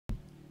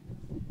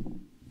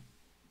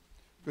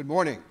Good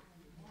morning.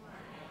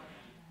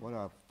 What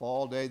a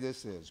fall day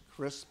this is.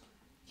 Crisp,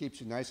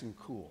 keeps you nice and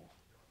cool.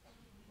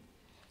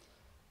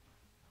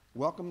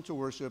 Welcome to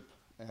worship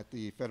at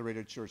the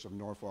Federated Church of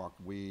Norfolk.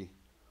 We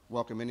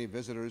welcome any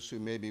visitors who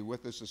may be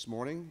with us this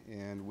morning,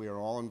 and we are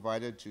all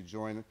invited to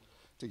join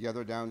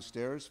together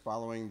downstairs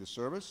following the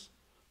service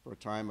for a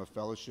time of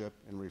fellowship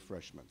and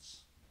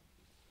refreshments.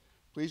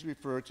 Please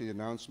refer to the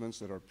announcements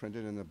that are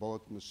printed in the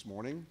bulletin this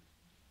morning.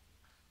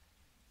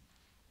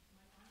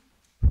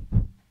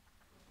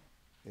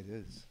 It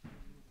is.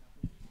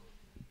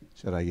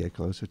 Should I get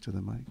closer to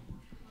the mic?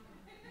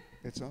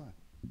 It's on.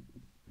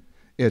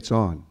 It's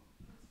on.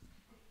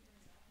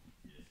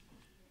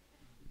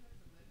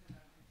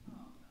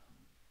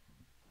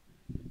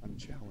 I'm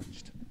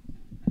challenged.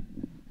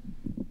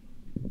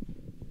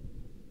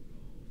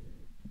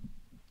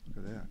 Look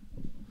at that.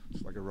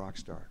 It's like a rock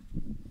star.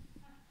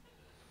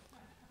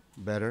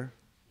 Better?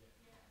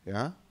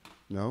 Yeah?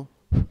 No?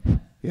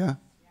 Yeah?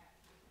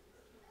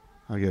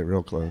 I'll get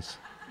real close.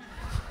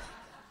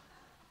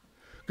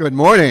 Good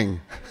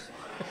morning.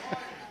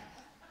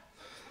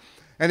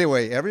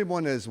 Anyway,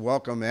 everyone is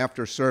welcome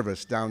after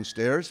service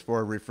downstairs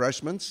for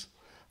refreshments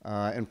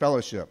and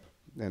fellowship.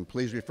 And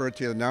please refer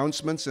to the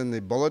announcements in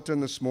the bulletin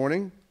this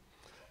morning.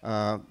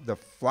 The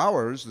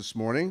flowers this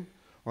morning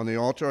on the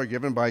altar are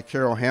given by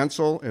Carol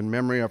Hansel in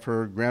memory of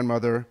her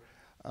grandmother,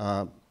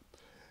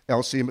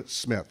 Elsie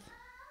Smith.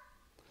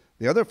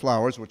 The other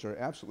flowers, which are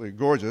absolutely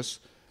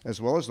gorgeous, as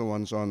well as the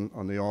ones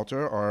on the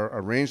altar, are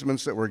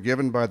arrangements that were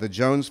given by the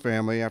Jones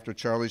family after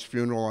Charlie's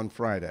funeral on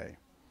Friday.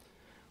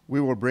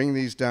 We will bring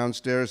these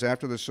downstairs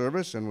after the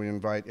service, and we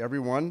invite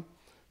everyone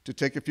to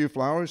take a few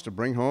flowers to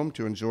bring home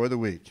to enjoy the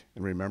week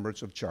in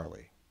remembrance of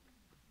Charlie.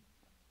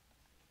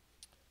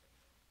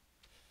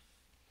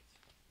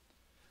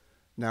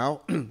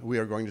 Now, we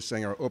are going to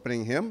sing our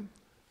opening hymn,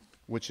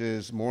 which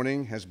is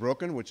Morning Has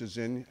Broken, which is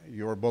in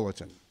your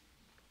bulletin.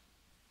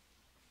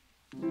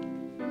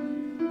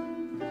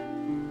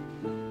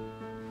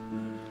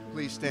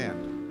 Please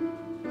stand.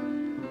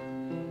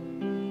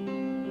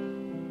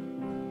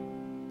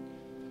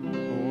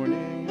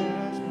 Morning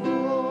has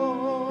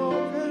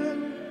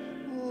broken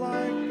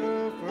like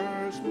the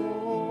first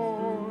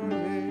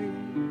morning.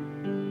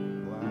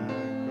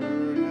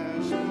 Blackbird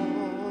has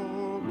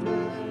spoken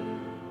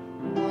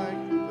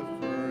like the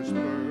first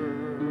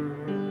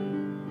bird.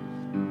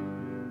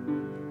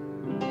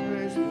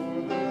 Praise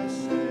for the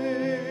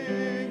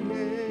singing,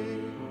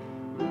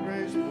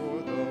 praise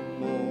for the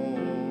morning.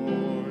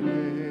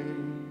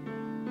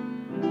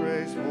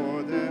 Praise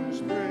for them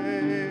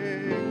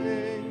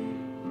springing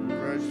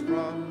fresh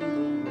from the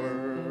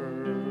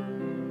word.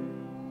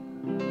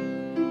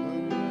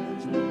 When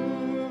there's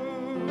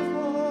new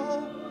fall,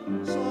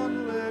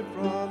 sunlit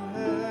from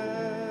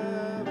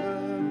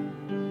heaven,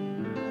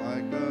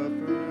 like the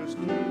first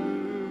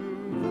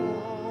dew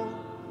fall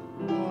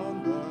on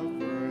the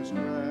first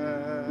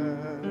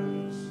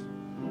grass.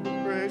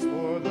 Praise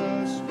for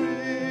the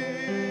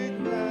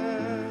sweetness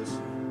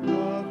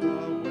of the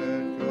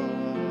wet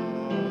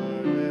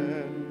garden.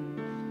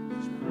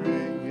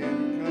 Spring in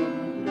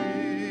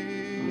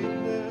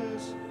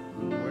completeness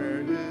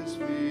where his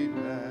feet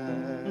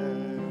pass.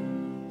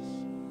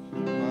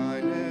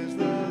 Mine is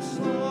the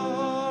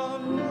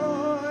sunlight,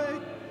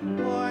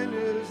 mine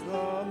is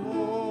the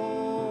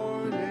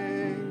morning,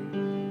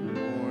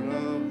 born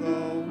of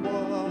the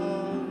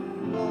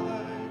one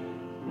light,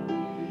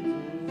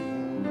 breathing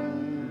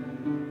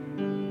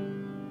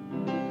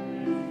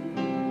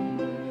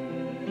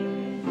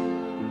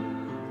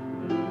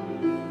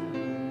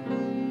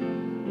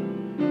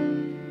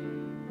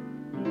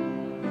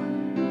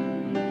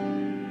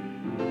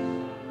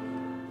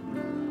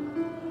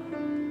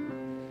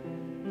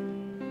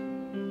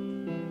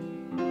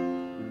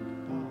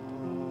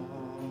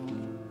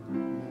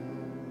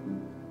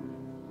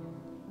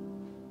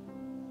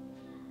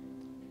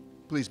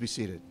Please be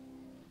seated.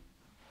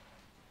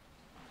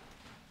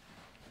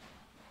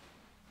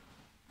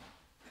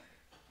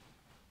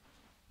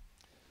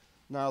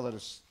 Now let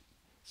us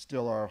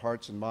still our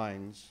hearts and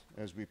minds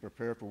as we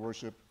prepare for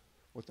worship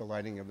with the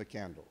lighting of the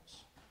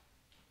candles.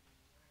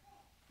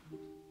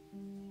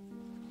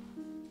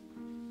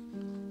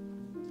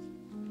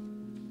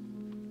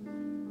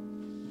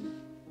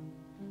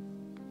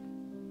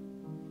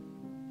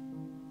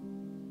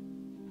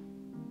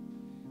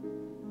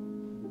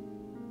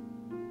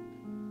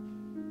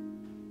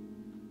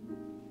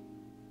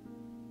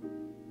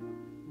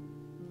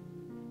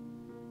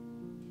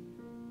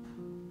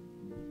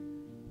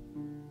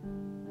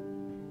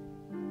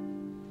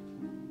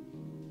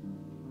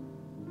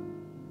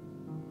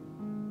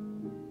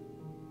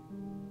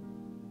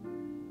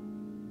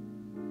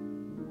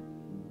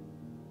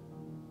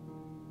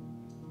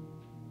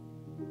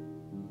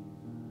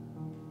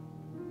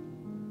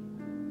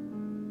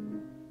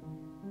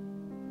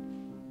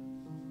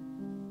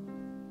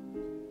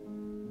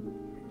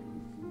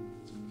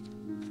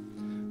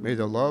 May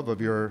the love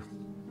of your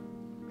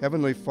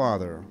Heavenly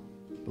Father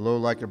blow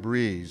like a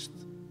breeze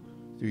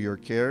through your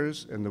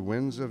cares and the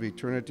winds of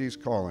eternity's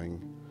calling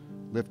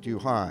lift you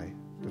high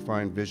to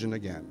find vision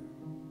again.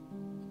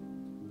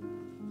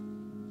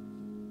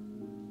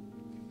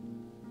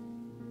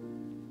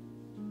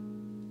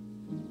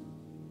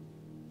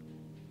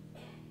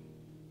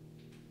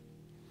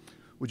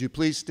 Would you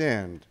please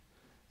stand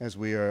as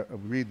we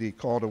read the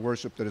call to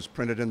worship that is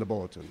printed in the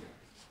bulletin?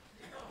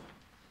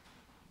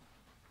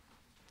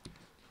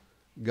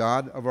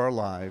 God of our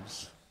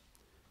lives,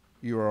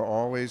 you are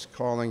always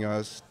calling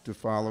us to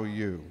follow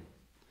you,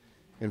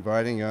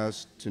 inviting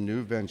us to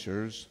new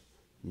ventures,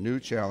 new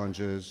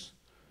challenges,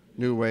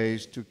 new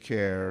ways to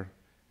care,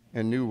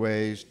 and new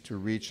ways to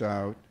reach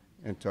out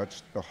and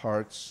touch the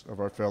hearts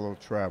of our fellow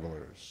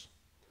travelers.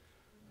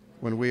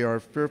 When we are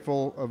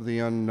fearful of the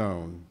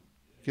unknown,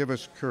 give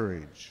us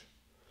courage.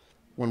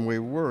 When we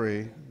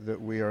worry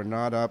that we are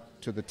not up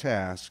to the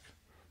task,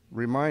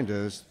 remind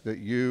us that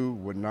you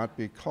would not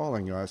be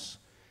calling us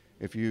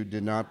if you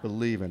did not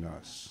believe in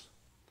us.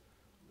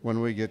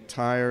 When we get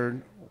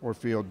tired or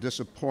feel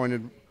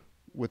disappointed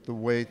with the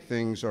way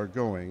things are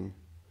going,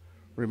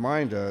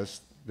 remind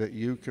us that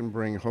you can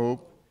bring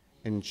hope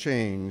and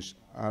change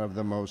out of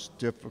the most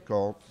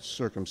difficult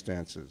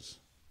circumstances.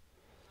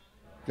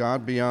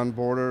 God beyond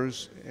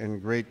borders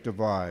and great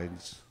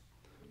divides,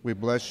 we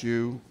bless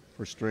you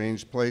for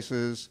strange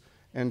places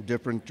and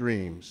different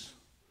dreams,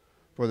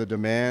 for the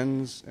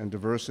demands and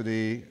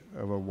diversity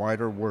of a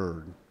wider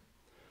word,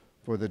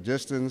 for the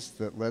distance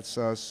that lets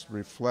us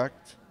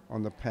reflect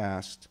on the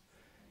past,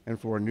 and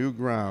for new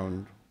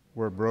ground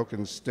where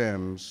broken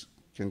stems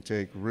can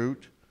take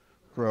root,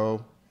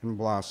 grow, and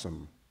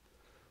blossom.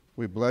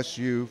 We bless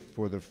you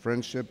for the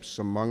friendships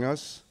among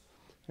us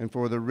and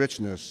for the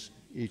richness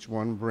each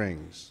one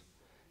brings,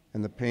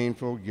 and the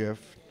painful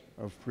gift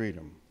of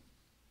freedom.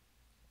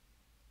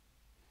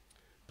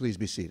 Please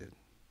be seated.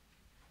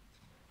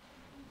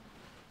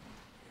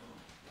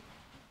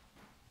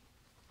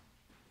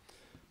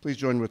 Please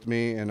join with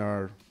me in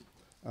our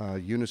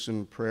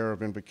unison prayer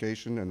of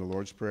invocation and the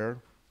Lord's Prayer.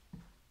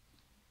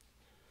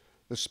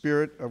 The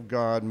Spirit of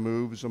God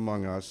moves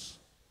among us,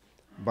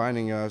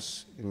 binding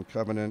us in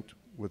covenant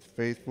with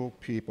faithful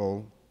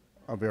people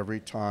of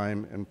every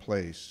time and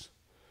place.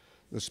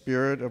 The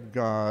Spirit of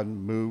God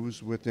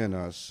moves within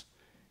us,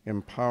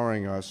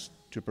 empowering us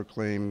to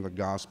proclaim the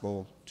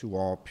gospel to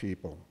all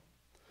people.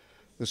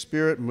 The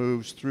Spirit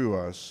moves through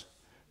us,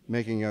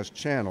 making us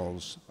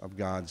channels of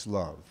God's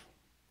love.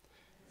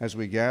 As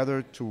we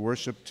gather to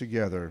worship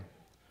together,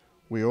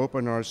 we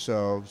open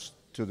ourselves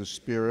to the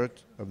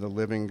Spirit of the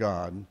living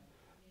God,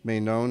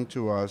 made known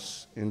to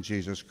us in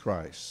Jesus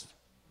Christ.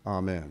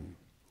 Amen.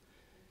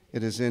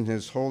 It is in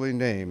his holy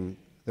name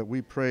that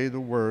we pray the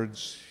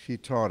words he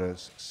taught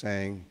us,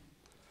 saying,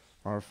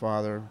 Our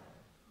Father,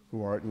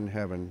 who art in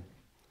heaven,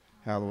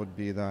 hallowed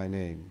be thy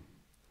name.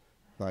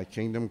 Thy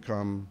kingdom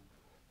come,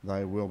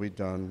 thy will be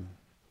done,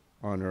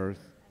 on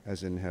earth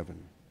as in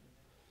heaven.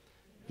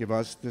 Give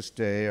us this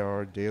day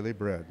our daily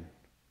bread,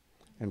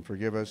 and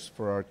forgive us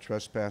for our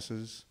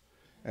trespasses,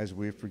 as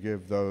we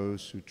forgive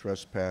those who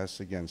trespass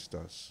against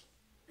us.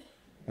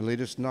 And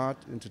lead us not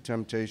into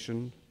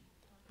temptation,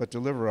 but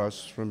deliver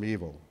us from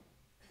evil.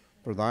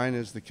 For thine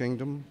is the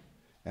kingdom,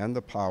 and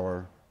the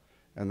power,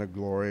 and the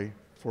glory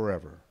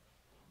forever.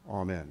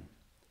 Amen.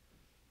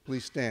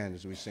 Please stand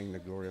as we sing the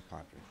Gloria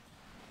Patri.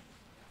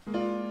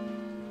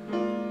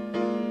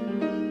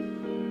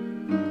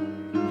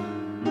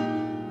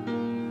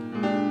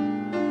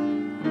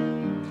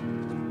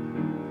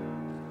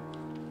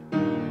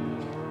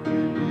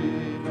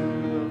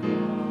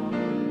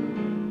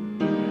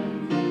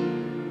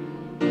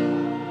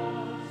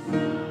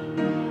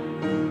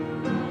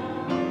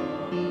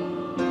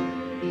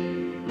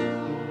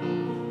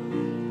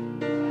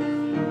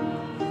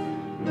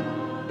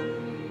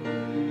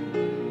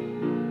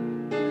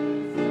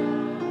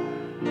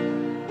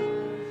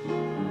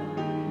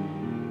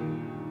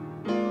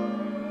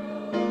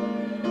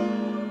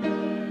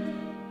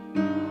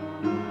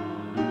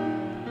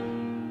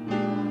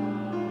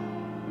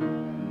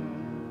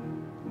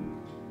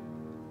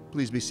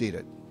 Please be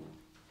seated.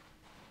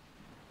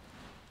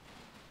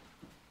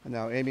 And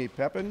now Amy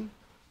Pepin,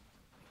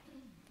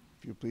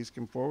 if you please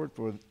come forward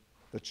for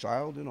the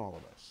child in all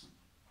of us.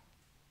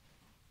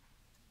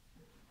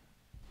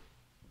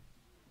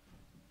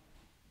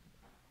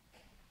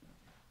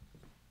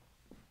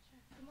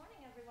 Good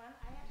morning, everyone.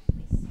 I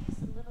actually see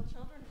some little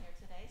children here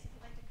today, so if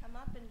you'd like to come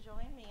up and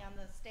join me on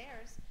the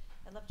stairs,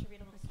 I'd love to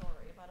read a little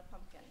story about a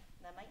pumpkin.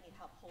 And I might need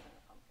help holding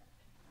a pumpkin.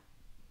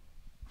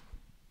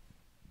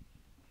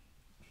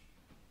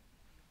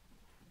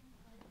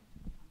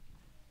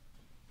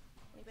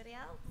 Anybody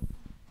else? Can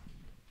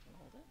you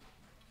hold it?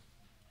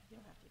 You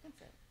don't have to. You can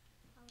sit.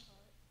 I'll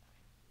hold it.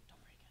 Don't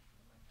break it.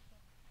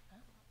 Huh?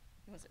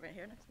 You want to sit right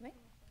here next to me?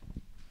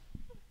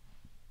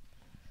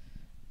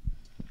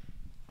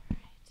 All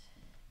right.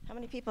 How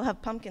many people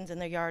have pumpkins in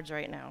their yards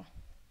right now?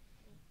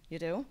 You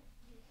do?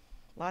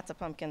 Lots of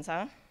pumpkins,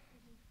 huh?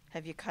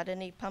 Have you cut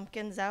any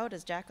pumpkins out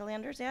as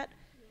jack-o'-lanterns yet?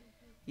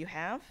 You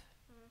have?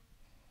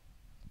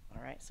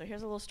 All right, so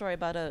here's a little story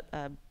about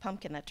a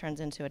pumpkin that turns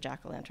into a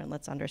jack-o'-lantern.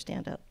 Let's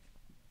understand it.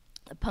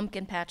 The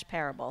Pumpkin Patch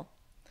Parable.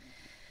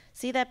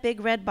 See that big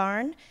red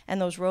barn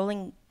and those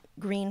rolling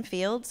green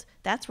fields?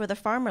 That's where the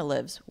farmer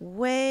lives,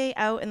 way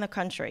out in the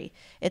country.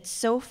 It's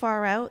so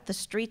far out, the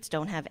streets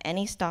don't have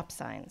any stop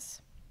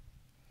signs.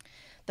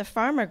 The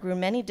farmer grew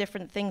many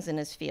different things in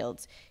his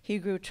fields. He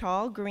grew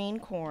tall green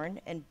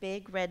corn and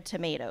big red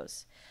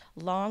tomatoes,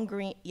 long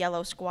green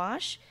yellow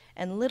squash,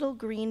 and little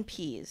green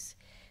peas.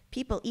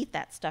 People eat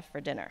that stuff for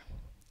dinner.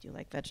 Do you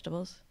like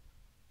vegetables?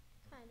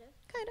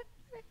 Kind of.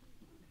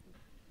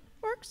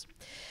 Works.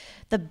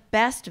 The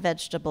best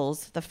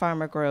vegetables the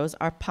farmer grows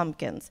are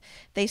pumpkins.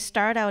 They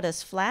start out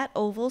as flat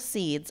oval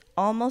seeds,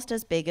 almost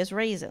as big as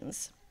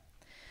raisins.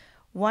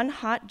 One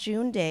hot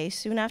June day,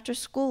 soon after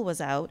school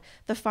was out,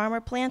 the farmer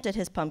planted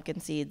his pumpkin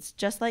seeds,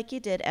 just like he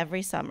did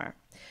every summer.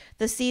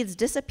 The seeds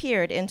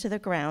disappeared into the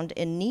ground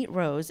in neat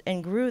rows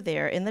and grew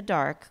there in the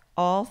dark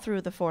all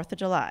through the 4th of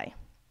July.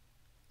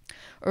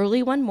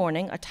 Early one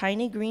morning, a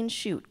tiny green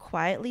shoot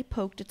quietly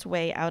poked its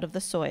way out of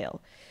the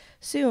soil.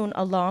 Soon,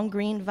 a long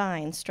green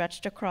vine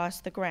stretched across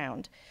the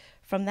ground.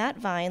 From that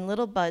vine,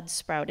 little buds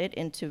sprouted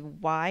into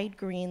wide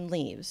green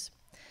leaves.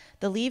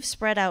 The leaves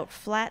spread out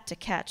flat to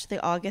catch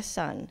the August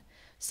sun.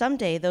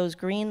 Someday, those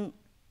green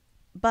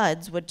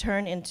buds would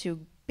turn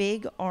into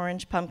big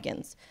orange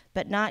pumpkins,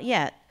 but not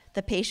yet.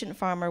 The patient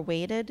farmer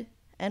waited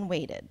and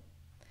waited.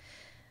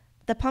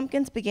 The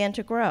pumpkins began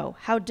to grow.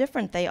 How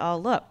different they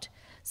all looked.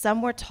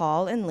 Some were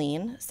tall and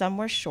lean, some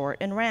were short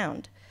and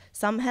round.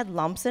 Some had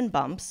lumps and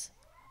bumps.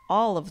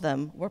 All of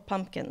them were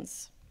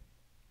pumpkins.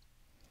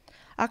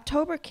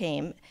 October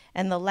came,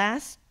 and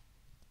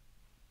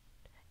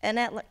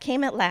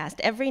came at last.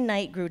 Every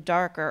night grew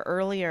darker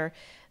earlier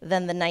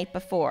than the night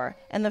before,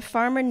 and the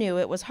farmer knew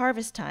it was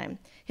harvest time.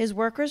 His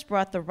workers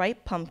brought the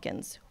ripe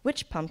pumpkins.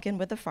 Which pumpkin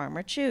would the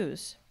farmer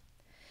choose?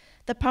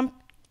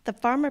 The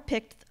farmer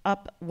picked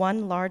up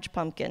one large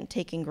pumpkin,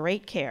 taking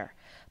great care.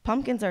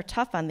 Pumpkins are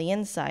tough on the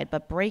inside,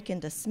 but break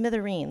into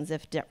smithereens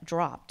if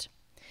dropped.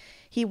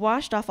 He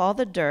washed off all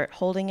the dirt,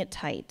 holding it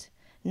tight.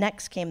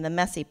 Next came the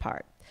messy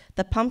part.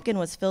 The pumpkin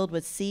was filled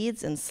with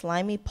seeds and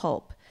slimy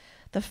pulp.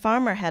 The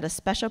farmer had a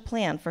special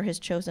plan for his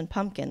chosen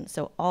pumpkin,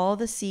 so all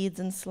the seeds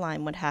and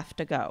slime would have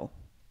to go.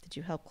 Did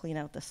you help clean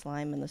out the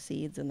slime and the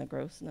seeds and the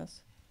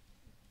grossness?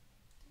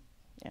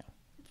 Yeah,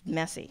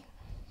 messy.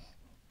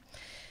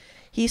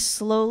 He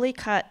slowly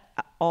cut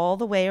all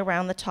the way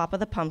around the top of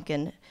the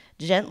pumpkin.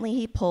 Gently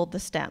he pulled the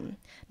stem.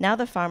 Now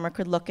the farmer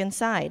could look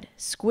inside.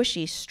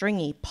 Squishy,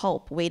 stringy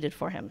pulp waited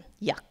for him.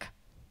 Yuck.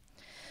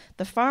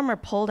 The farmer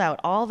pulled out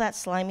all that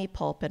slimy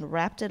pulp and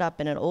wrapped it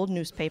up in an old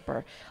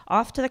newspaper.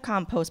 Off to the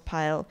compost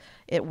pile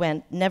it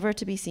went, never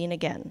to be seen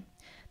again.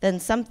 Then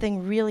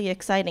something really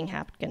exciting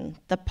happened.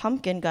 The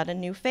pumpkin got a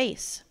new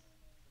face.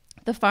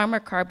 The farmer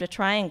carved a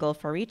triangle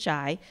for each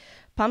eye.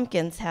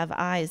 Pumpkins have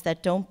eyes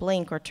that don't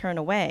blink or turn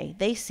away.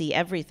 They see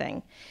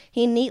everything.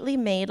 He neatly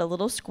made a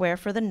little square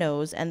for the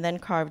nose and then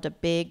carved a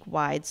big,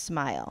 wide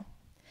smile.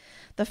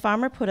 The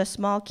farmer put a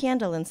small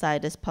candle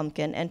inside his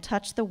pumpkin and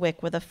touched the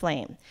wick with a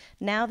flame.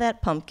 Now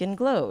that pumpkin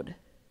glowed.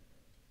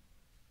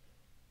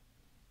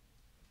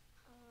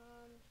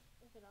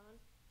 Is it on?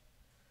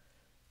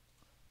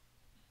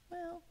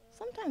 Well,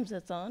 sometimes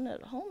it's on.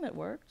 At home it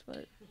worked,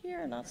 but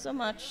here not so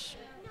much.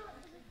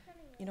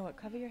 You know what?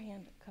 Cover your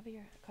hand. Cover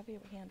your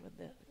hand with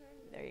the.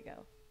 There you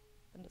go.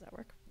 Then does that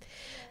work?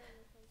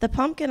 The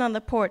pumpkin on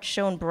the porch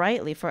shone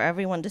brightly for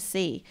everyone to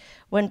see.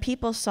 When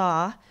people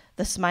saw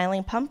the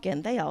smiling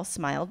pumpkin, they all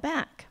smiled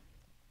back.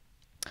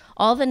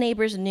 All the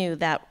neighbors knew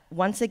that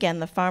once again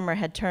the farmer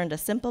had turned a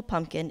simple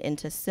pumpkin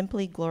into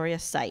simply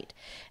glorious sight.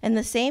 In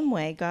the same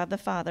way, God the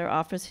Father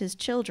offers his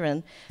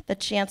children the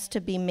chance to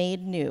be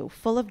made new,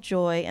 full of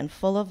joy and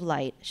full of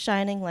light,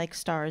 shining like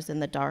stars in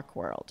the dark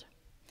world.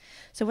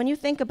 So when you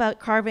think about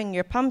carving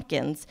your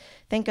pumpkins,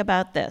 think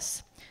about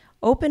this.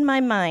 Open my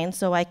mind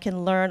so I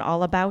can learn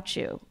all about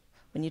you.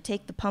 When you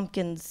take the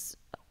pumpkin's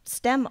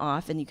stem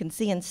off and you can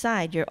see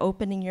inside, you're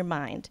opening your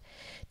mind.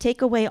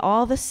 Take away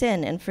all the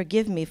sin and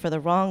forgive me for the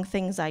wrong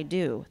things I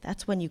do.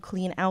 That's when you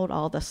clean out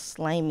all the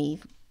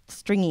slimy,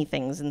 stringy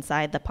things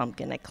inside the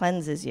pumpkin. It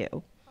cleanses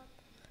you.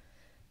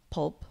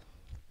 Pulp.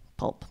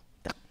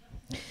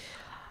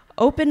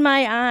 Open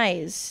my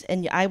eyes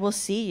and I will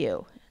see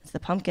you. The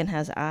pumpkin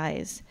has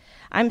eyes.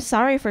 I'm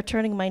sorry for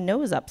turning my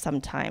nose up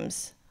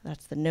sometimes.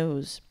 That's the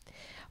nose.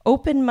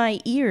 Open my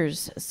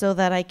ears so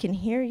that I can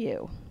hear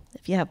you.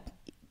 If you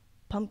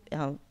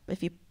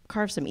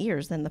carve some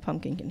ears, then the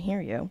pumpkin can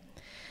hear you.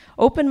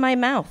 Open my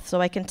mouth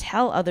so I can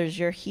tell others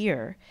you're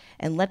here,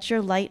 and let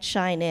your light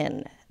shine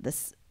in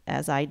this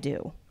as I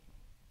do.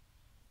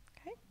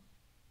 Okay?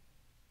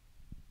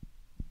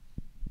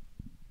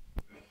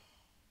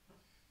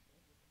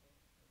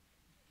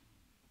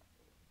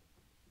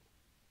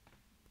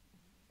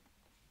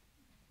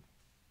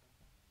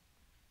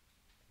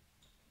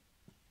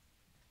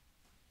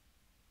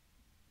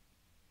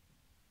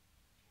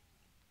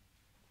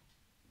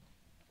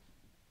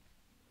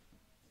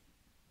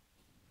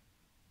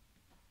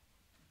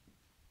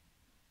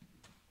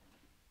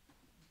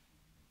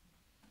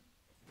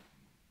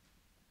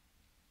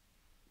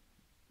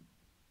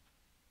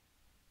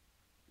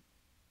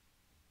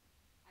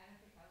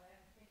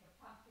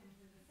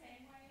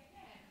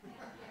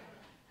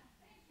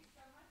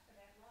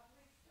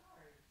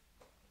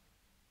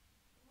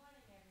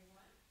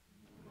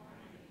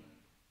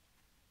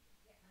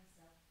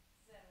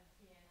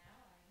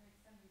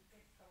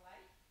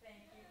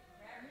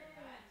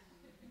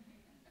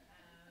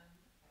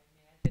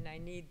 and I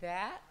need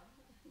that.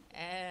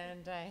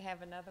 And I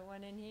have another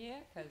one in here,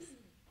 because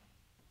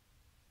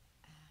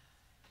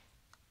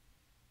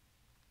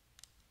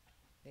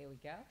there we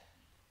go.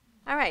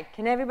 All right,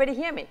 can everybody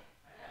hear me?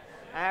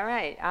 All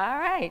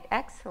right,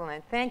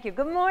 excellent. Thank you.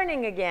 Good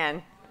morning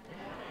again.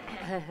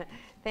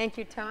 Thank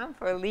you, Tom,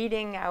 for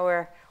leading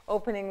our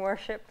opening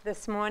worship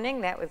this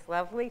morning. That was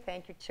lovely.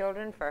 Thank you,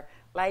 children, for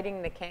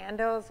lighting the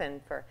candles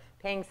and for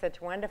paying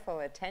such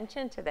wonderful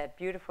attention to that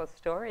beautiful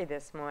story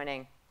this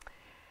morning.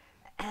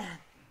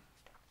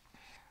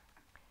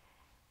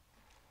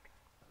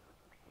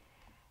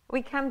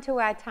 We come to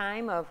our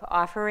time of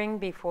offering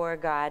before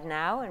God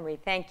now, and we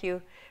thank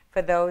you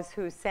for those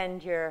who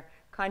send your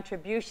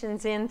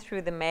contributions in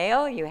through the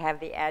mail. You have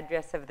the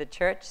address of the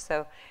church,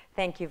 so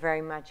thank you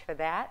very much for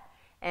that.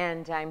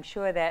 And I'm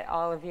sure that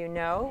all of you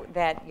know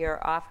that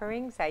your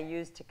offerings are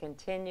used to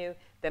continue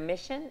the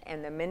mission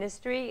and the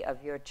ministry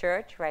of your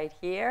church right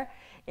here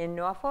in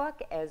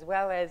Norfolk, as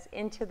well as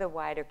into the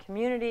wider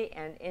community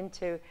and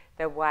into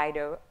the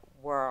wider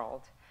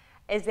world.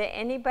 Is there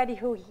anybody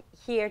who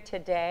here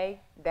today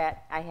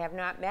that I have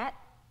not met?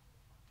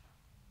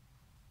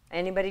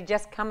 Anybody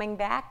just coming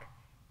back?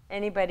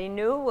 Anybody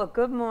new? Well,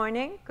 good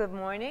morning. Good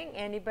morning.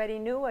 Anybody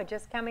new or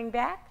just coming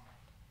back?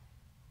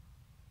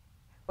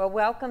 Well,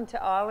 welcome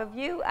to all of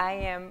you. I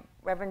am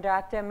Reverend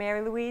Dr.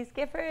 Mary Louise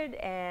Gifford,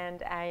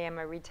 and I am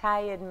a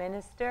retired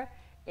minister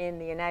in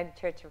the United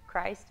Church of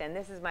Christ. And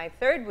this is my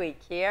third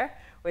week here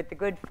with the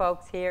good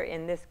folks here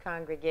in this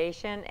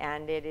congregation.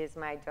 And it is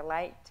my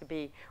delight to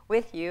be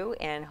with you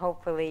and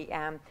hopefully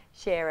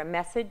share a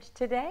message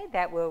today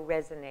that will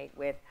resonate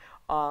with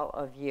all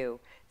of you.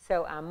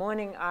 So our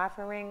morning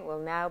offering will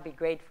now be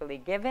gratefully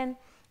given.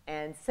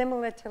 And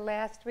similar to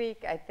last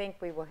week, I think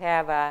we will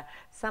have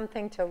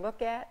something to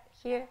look at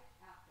here.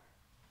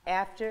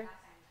 After?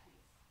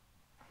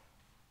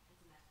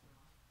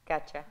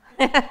 Gotcha.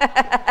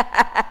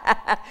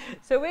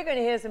 So we're going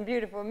to hear some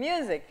beautiful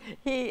music.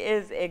 He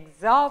is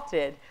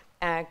exalted.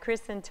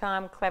 Chris and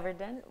Tom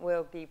Cleverden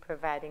will be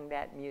providing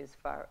that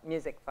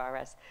music for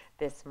us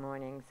this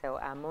morning. So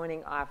our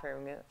morning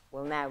offering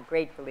will now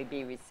gratefully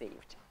be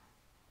received.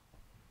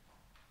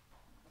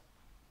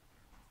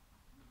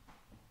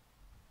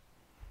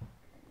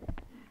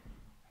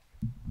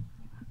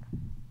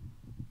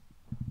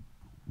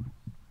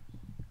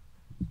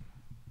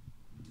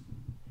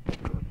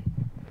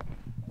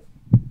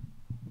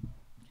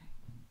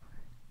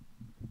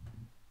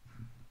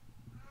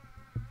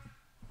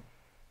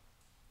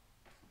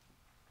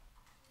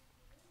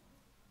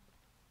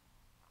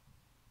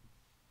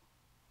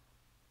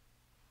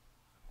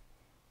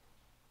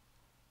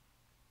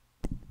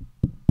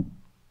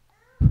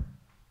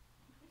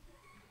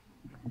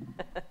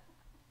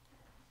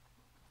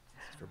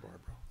 For Barbara.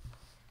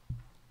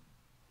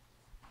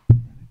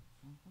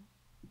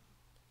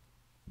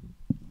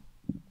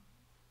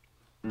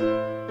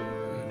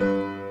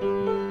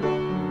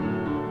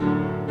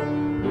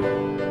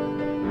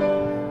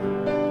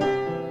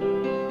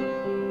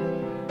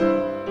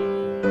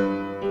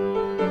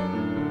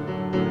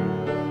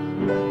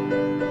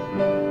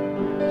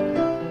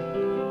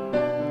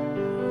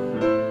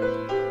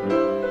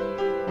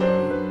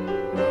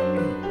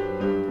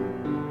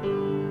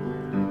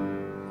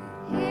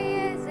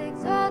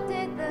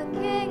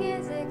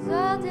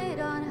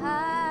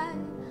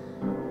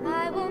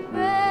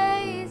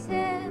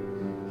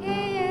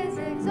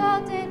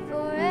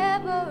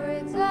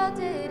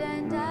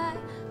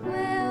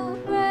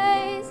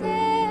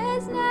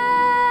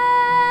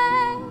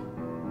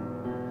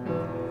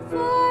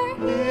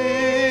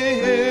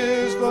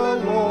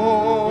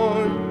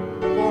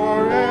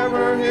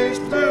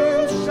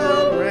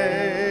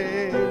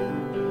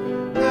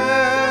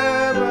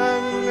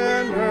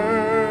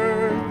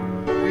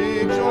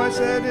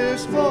 Blessed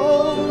is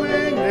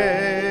holy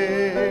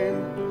name.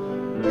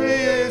 He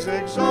is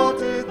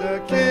exalted,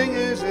 the King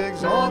is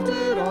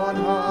exalted on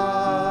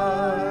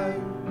high.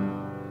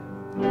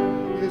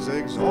 He is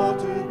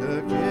exalted,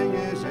 the King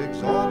is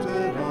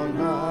exalted on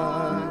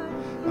high.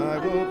 I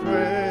will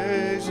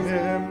praise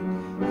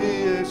him.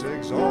 He is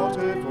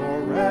exalted,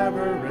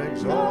 forever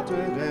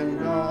exalted,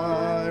 and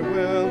I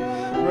will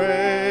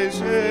praise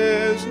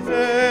his name.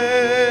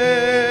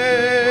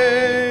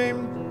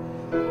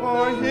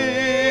 For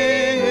he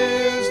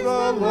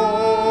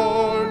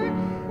Lord,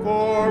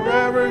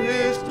 forever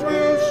his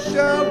truth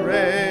shall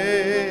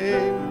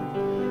reign.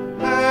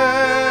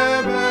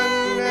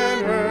 Heaven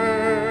and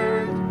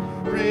earth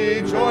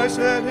rejoice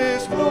at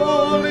his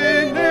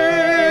holy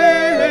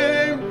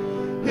name.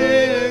 He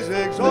is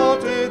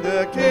exalted,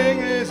 the King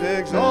is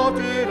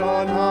exalted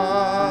on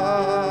high.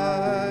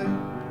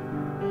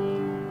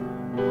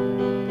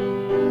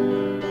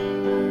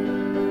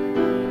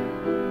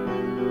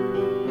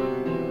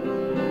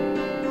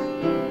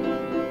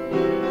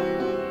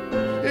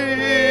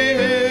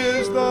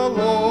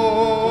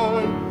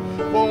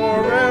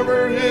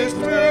 Forever his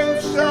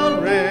truth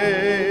shall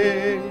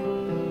reign.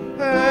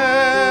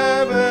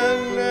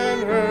 Heaven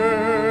and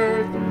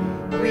earth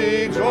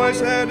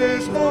rejoice at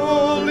his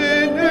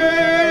holy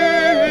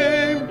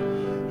name.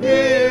 He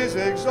is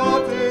exalted.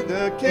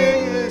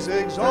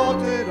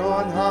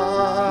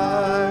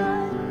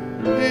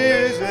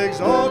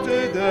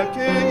 exalted, the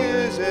King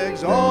is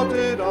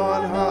exalted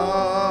on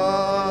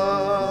high.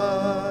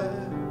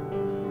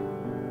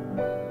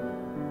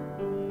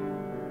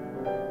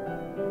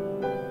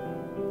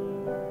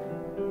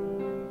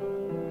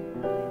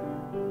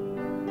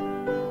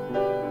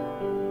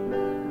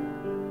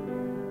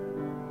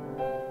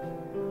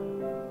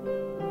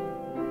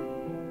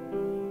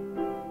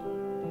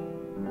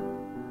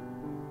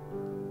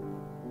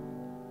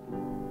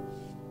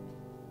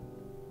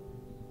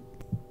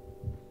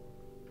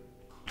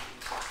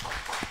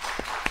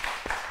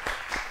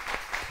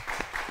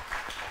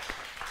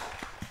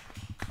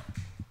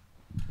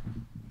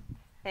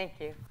 Thank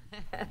you.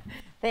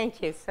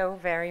 Thank you so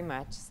very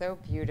much. So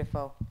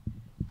beautiful.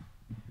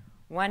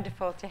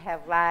 Wonderful to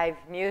have live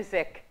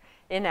music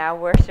in our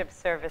worship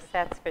service,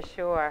 that's for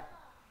sure.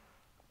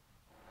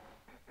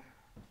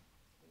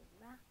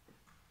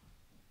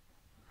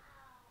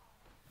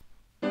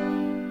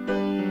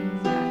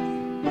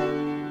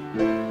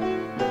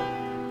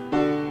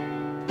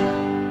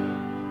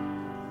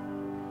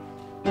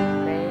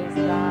 Praise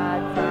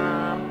God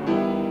from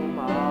whom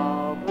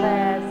all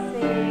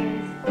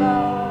blessings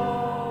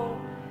flow.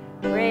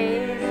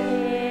 Praise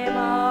Him,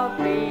 all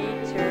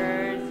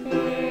creatures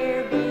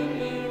here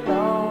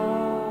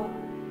below.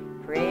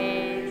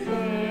 Praise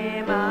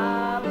Him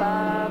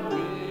above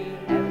the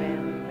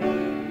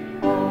heavenly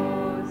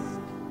host.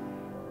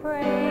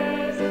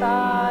 Praise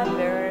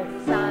Father,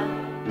 Son,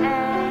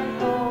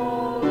 and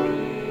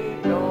Holy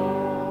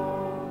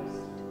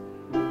Ghost.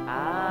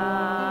 Amen.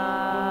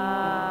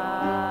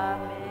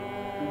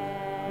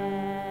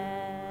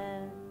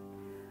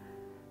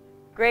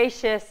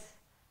 Gracious,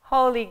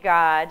 holy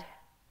God,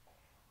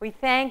 we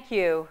thank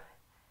you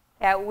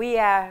that we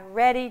are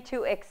ready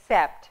to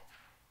accept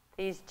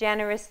these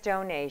generous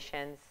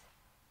donations,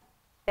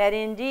 that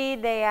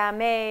indeed they are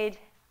made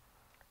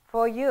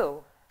for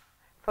you,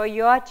 for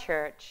your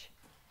church,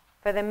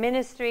 for the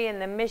ministry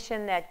and the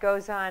mission that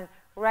goes on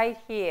right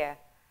here,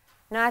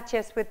 not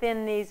just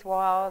within these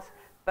walls,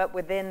 but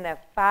within the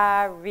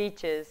far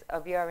reaches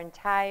of your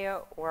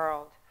entire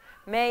world.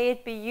 May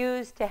it be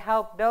used to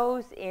help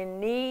those in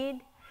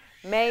need.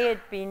 May it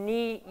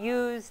be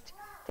used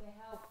to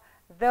help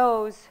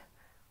those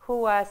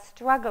who are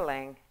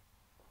struggling.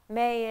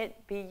 May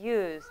it be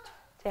used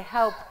to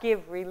help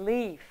give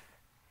relief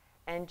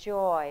and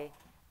joy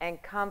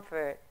and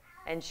comfort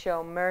and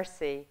show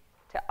mercy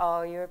to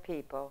all your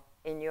people.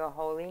 In your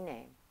holy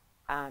name,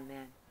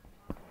 amen.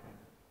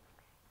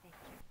 Thank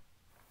you.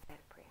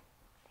 That prayer.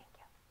 Thank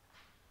you.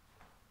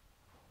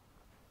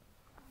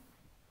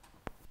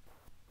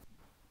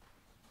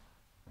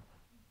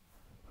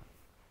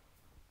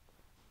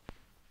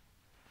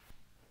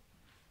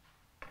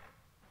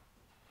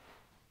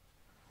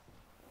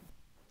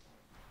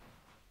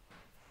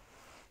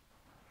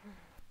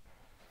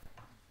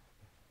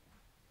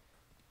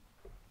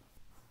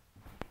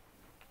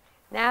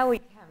 Now we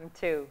come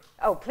to,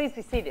 oh, please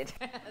be seated.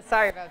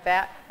 Sorry about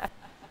that.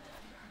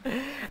 I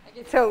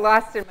get so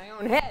lost in my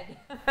own head.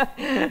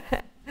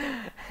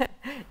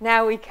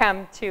 Now we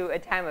come to a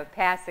time of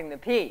passing the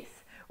peace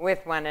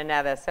with one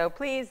another. So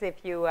please,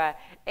 if you are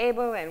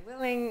able and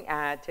willing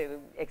to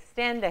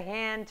extend a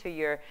hand to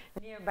your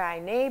nearby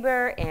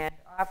neighbor and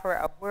offer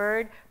a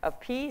word of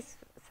peace,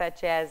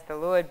 such as the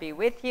Lord be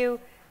with you.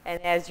 And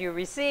as you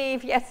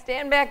receive, yes,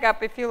 stand back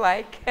up if you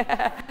like.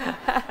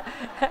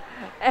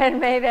 And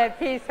may that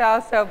peace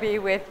also be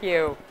with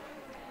you.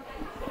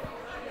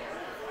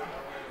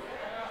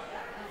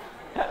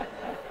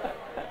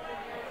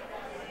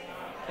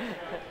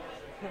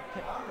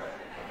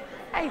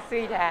 Hi,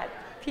 sweetheart.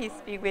 Peace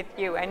be with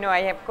you. I know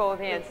I have cold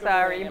hands.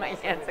 Sorry, my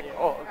hands are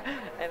cold.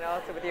 And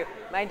also with you.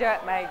 My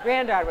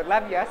granddaughter would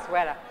love your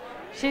sweater.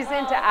 She's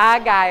into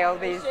Argyle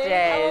these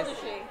days. How old is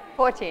she?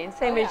 14,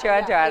 same as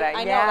your daughter.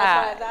 I know, that's what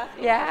I was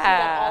asking.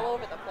 Yeah. She's all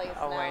over the place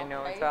Oh, now, I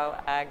know. right? It's all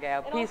Argyle.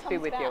 It Peace all be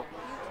comes with you. back.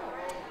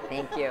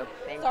 Thank you.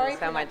 Thank Sorry you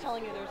so for much. not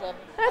telling you there's a...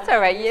 That's all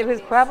right. It was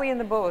probably in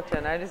the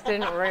bulletin. I just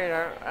didn't read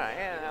it,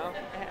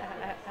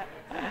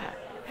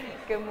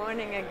 Good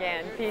morning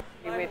again. Peace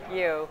be with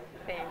you.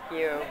 Thank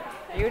you.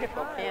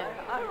 Beautiful pin.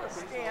 I was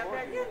stand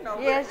there, you know.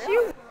 Yes,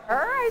 you were.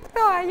 I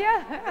saw you.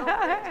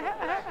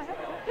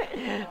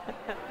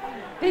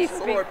 Peace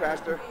be. Lord,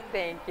 Pastor.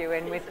 Thank you,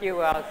 and with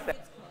you also.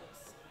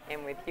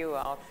 And with you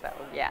also,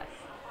 yes.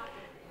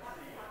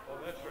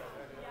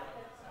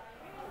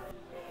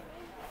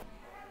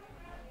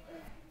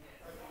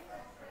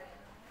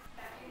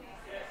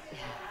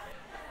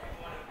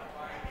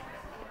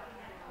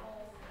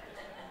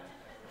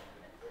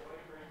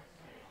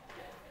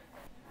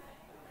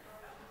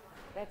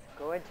 That's a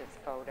gorgeous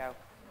photo.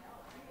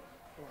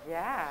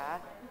 Yeah.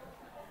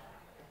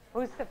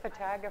 Who's the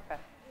photographer?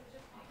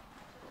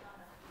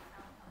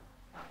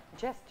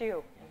 Just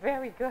you.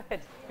 Very good.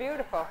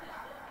 Beautiful.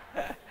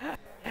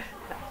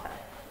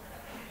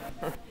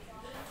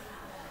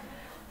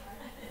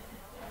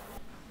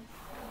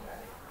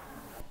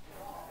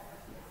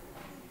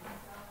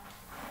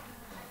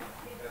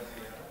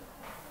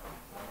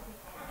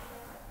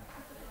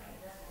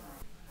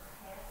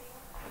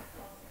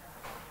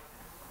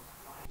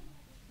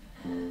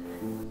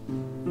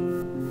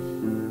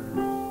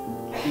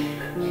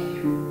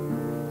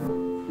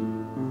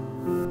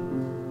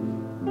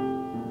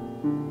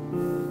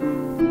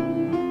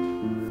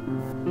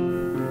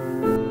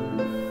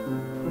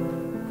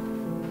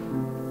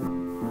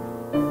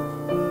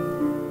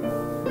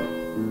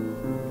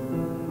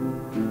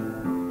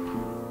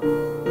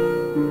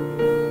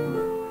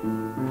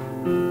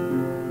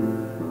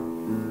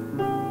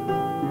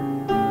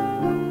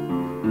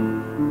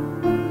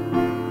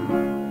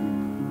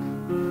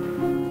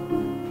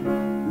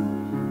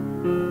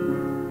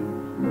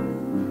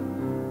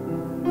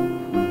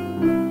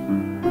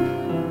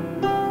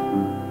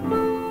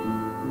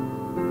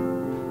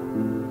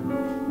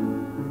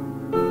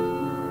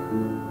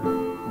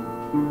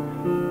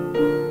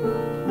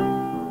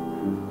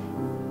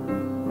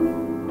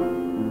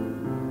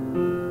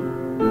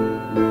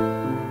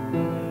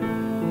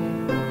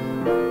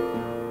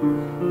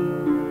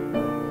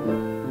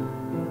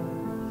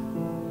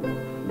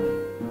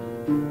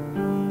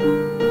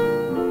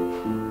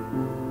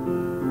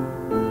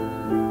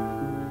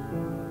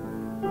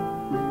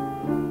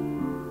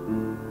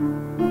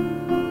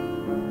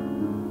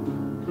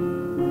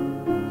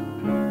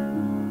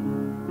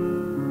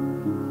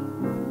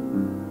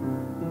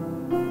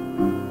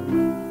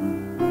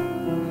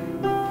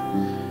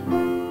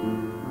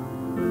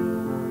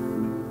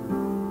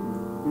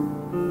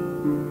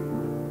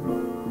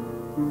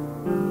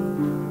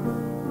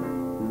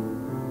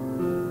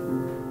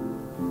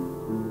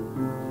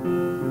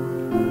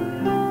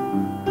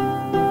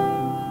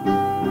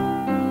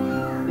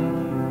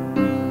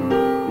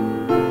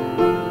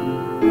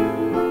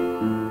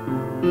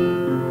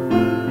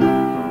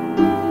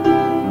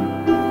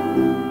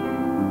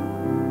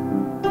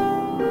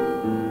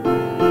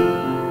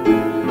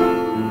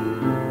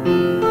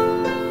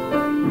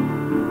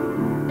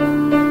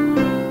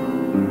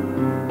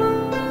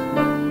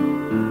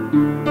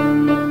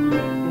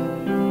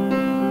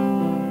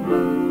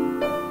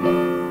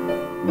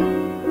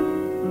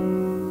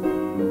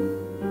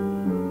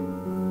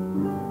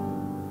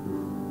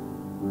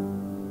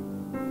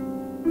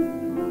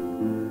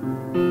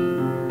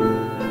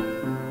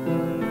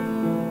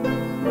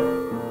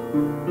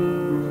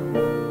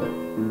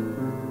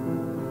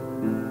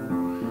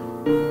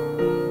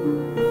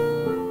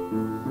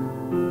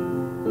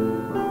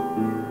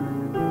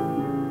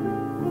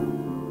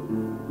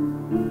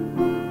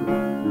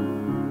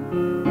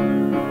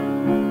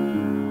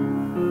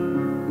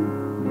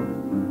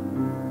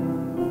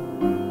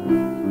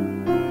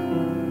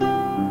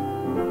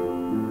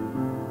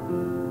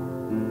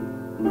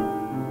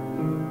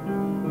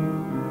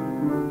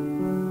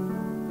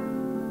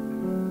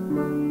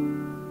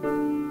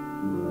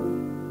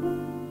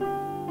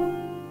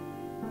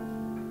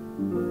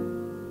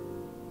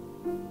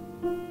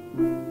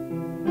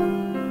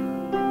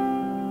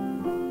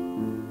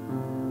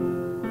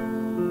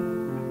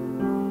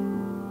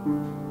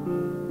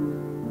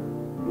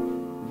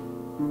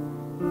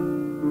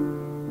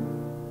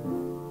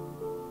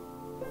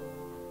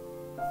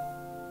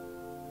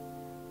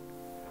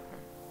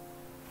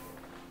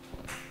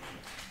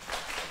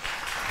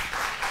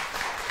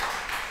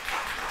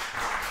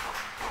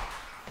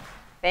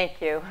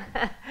 Thank you.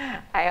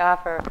 I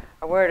offer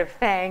a word of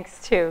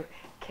thanks to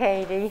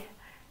Katie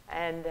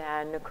and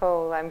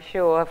Nicole, I'm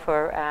sure,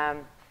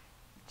 for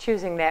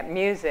choosing that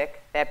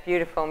music, that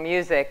beautiful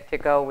music, to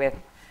go with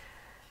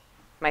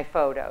my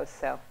photos.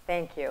 So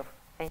thank you.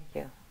 Thank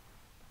you.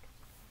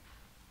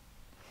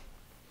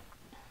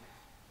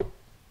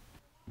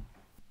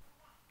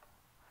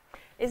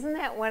 Isn't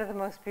that one of the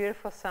most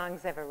beautiful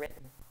songs ever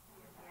written?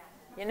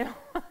 You know?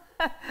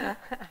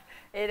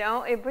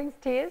 It brings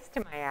tears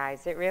to my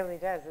eyes. It really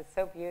does. It's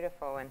so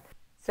beautiful and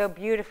so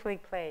beautifully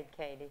played,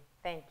 Katie.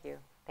 Thank you.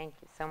 Thank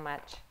you so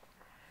much.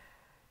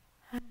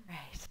 All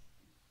right.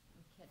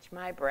 Catch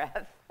my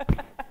breath.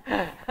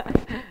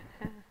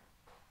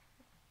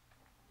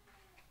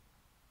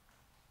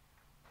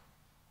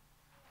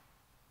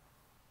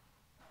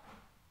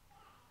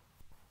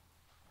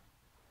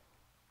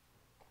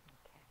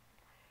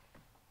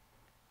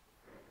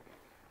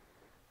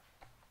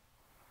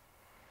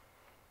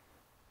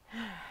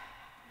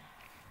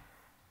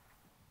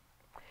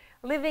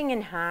 Living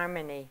in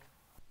harmony.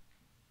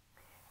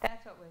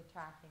 That's what we're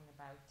talking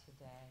about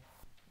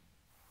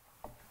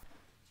today.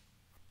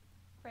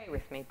 Pray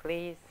with me,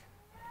 please.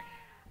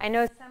 I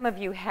know some of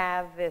you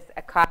have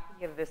a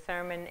copy of the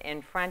sermon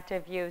in front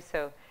of you,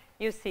 so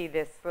you see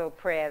this little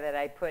prayer that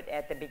I put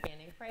at the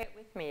beginning. Pray it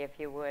with me if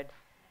you would.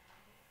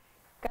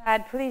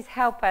 God, please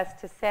help us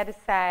to set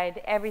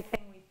aside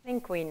everything we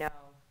think we know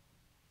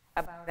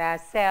about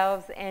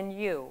ourselves and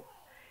you,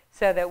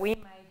 so that we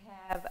might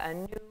have a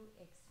new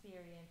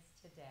experience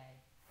today.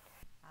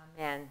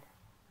 Amen.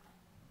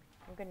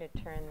 I'm going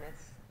to turn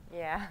this.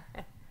 Yeah.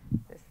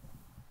 This.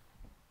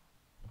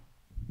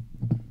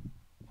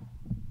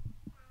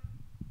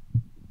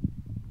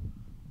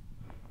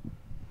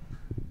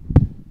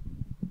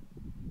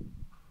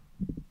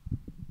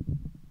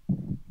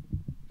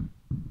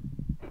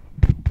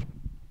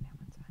 That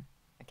one's on.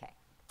 Okay.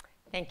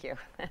 Thank you.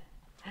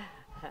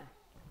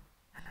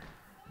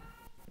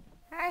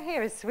 I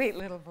hear a sweet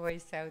little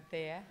voice out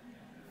there.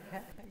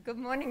 Good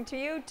morning to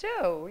you,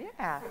 too.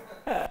 Yeah.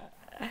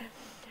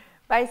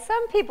 By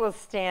some people's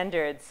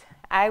standards,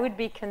 I would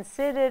be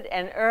considered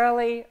an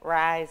early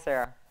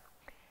riser.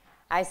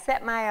 I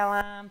set my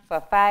alarm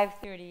for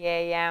 5:30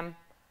 a.m.,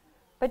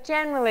 but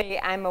generally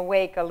I'm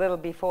awake a little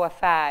before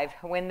 5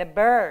 when the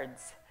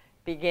birds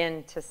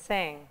begin to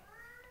sing.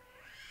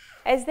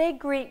 As they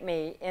greet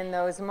me in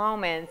those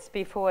moments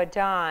before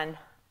dawn,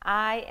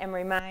 I am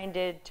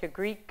reminded to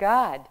greet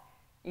God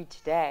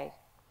each day.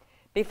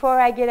 Before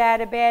I get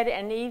out of bed,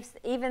 and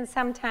even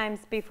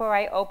sometimes before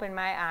I open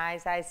my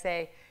eyes, I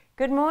say,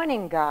 "Good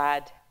morning,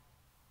 God."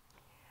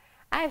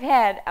 I've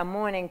had a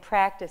morning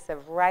practice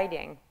of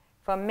writing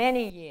for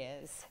many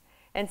years,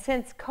 and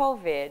since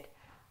COVID,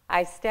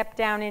 I step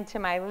down into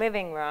my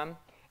living room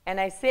and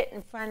I sit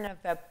in front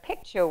of the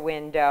picture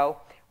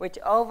window which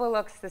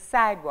overlooks the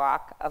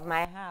sidewalk of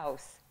my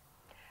house.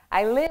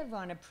 I live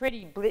on a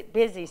pretty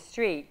busy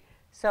street,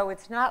 so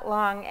it's not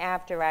long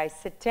after I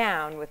sit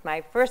down with my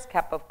first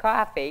cup of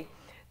coffee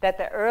that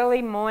the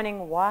early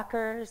morning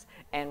walkers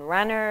and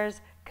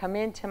runners come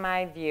into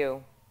my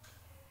view.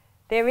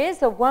 There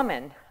is a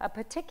woman, a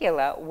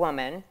particular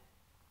woman,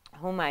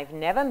 whom I've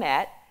never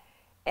met,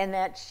 and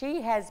that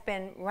she has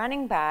been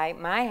running by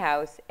my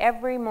house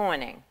every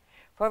morning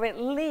for at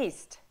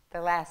least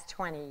the last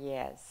 20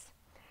 years.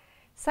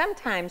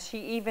 Sometimes she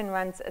even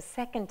runs a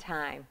second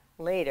time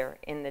later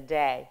in the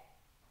day.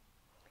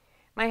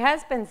 My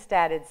husband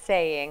started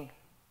saying,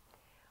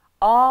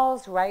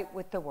 "All's right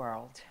with the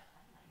world,"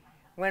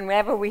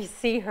 whenever we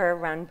see her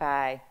run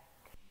by.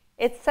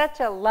 It's such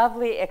a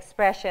lovely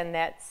expression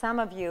that some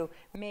of you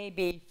may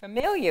be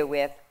familiar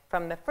with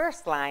from the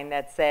first line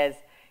that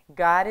says,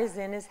 "God is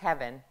in his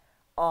heaven,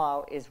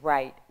 all is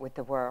right with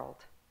the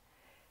world."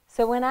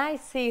 So when I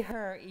see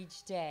her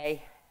each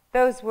day,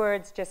 those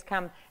words just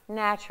come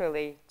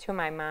naturally to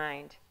my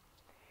mind.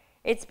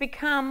 It's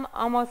become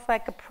almost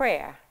like a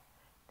prayer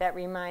that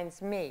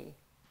reminds me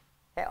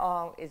that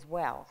all is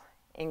well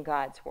in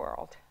God's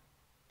world.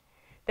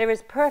 There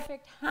is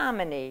perfect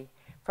harmony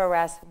for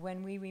us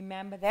when we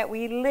remember that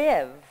we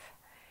live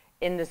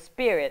in the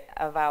Spirit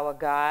of our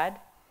God,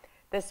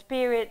 the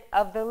Spirit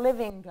of the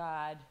living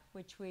God,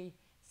 which we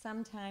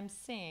sometimes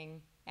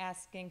sing,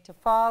 asking to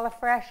fall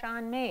afresh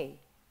on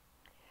me,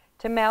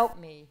 to melt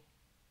me,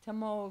 to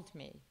mold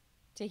me,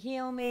 to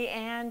heal me,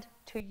 and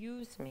to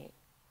use me.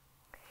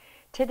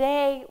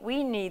 Today,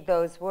 we need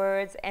those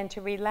words and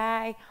to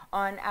rely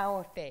on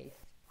our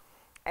faith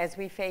as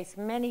we face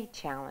many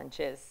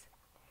challenges.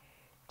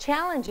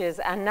 Challenges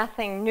are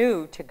nothing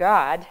new to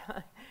God,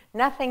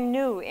 nothing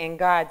new in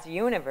God's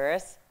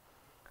universe.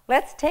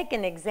 Let's take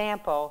an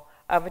example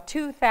of a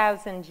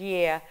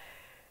 2,000-year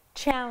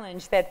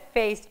challenge that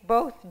faced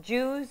both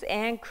Jews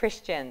and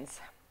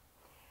Christians.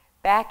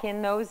 Back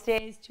in those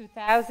days,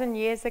 2,000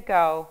 years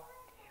ago,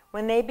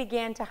 when they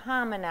began to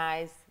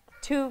harmonize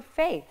two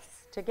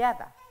faiths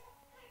together,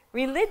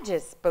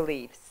 religious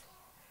beliefs,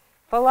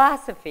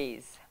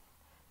 philosophies.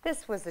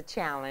 This was a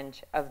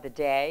challenge of the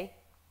day.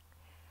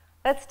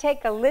 Let's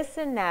take a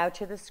listen now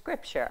to the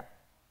scripture.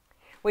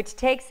 which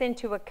takes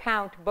into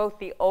account both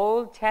the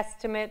Old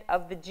Testament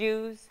of the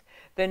Jews,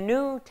 the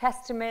New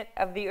Testament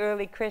of the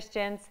early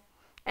Christians,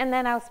 and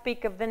then I'll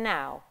speak of the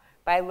now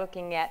by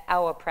looking at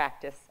our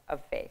practice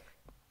of faith.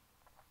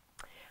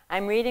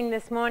 I'm reading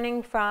this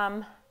morning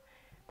from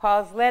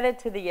Paul's letter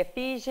to the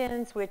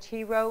Ephesians, which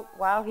he wrote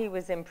while he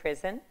was in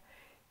prison,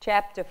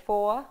 chapter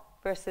 4,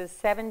 verses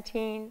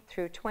 17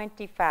 through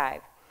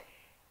 25.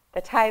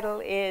 The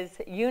title is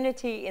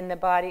Unity in the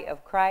Body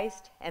of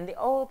Christ and the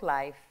Old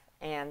Life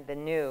and the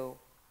New.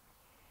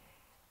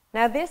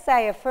 Now this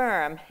I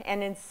affirm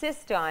and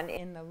insist on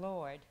in the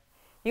Lord.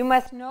 You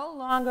must no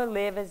longer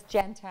live as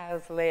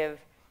Gentiles live,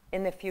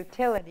 in the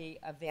futility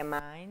of their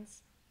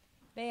minds.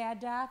 They are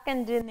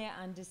darkened in their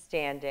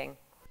understanding,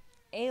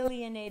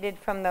 alienated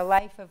from the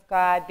life of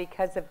God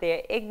because of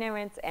their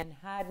ignorance and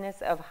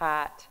hardness of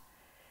heart.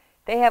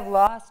 They have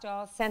lost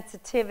all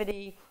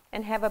sensitivity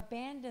and have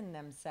abandoned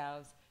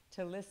themselves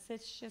to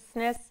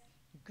lasciviousness,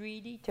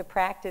 greedy to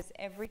practice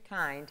every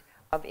kind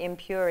of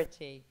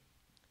impurity.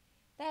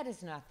 That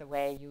is not the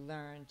way you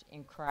learned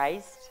in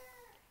Christ.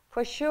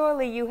 For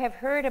surely you have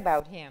heard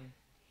about him,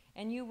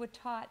 and you were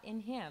taught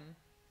in him,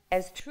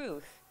 as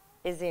truth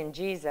is in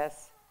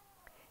Jesus.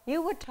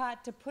 You were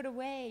taught to put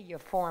away your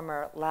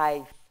former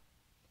life,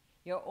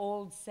 your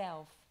old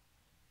self,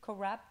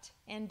 corrupt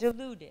and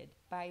deluded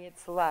by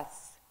its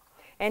lusts,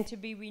 and to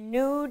be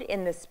renewed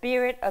in the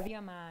spirit of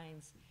your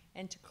minds,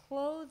 and to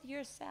clothe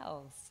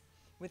yourselves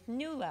with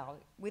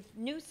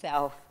new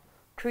self,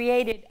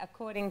 created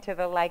according to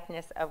the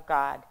likeness of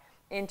God,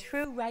 in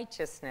true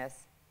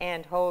righteousness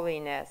and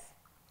holiness.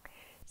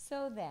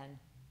 So then,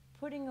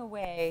 putting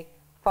away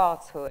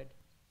falsehood,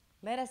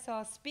 let us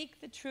all speak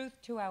the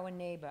truth to our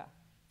neighbor,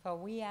 for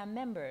we are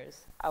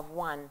members of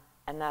one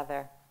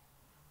another.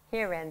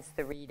 Here ends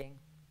the reading.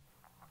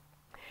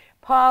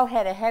 Paul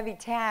had a heavy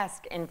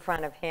task in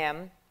front of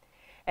him,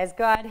 as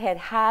God had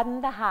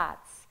hardened the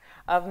hearts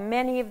of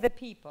many of the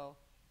people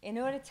in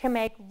order to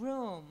make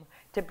room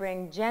to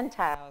bring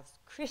Gentiles,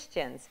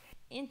 Christians,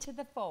 into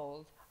the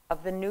fold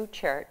of the new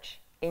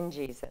church in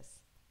Jesus.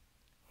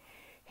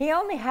 He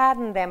only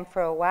hardened them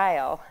for a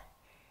while,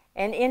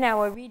 and in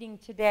our reading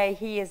today,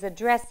 he is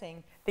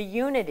addressing the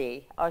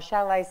unity, or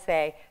shall I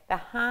say, the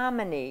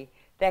harmony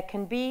that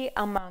can be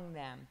among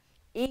them,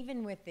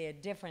 even with their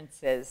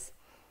differences,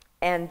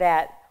 and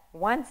that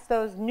once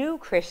those new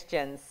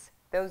Christians,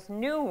 those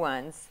new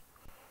ones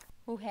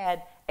who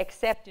had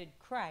accepted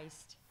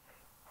Christ,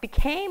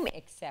 became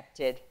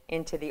accepted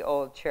into the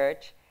old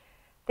church,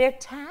 their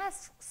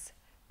tasks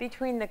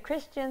between the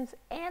Christians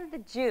and the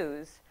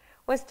Jews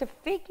was to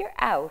figure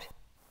out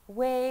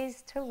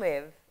ways to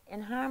live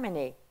in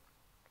harmony.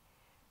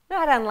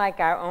 Not unlike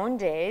our own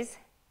days,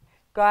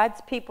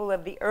 God's people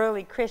of the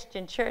early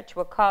Christian church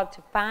were called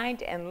to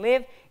find and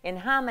live in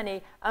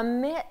harmony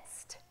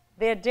amidst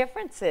their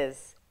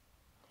differences.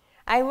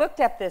 I looked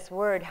up this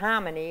word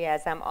harmony,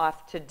 as I'm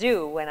oft to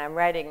do when I'm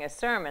writing a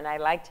sermon. I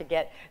like to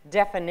get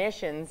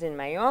definitions in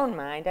my own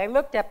mind. I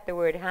looked up the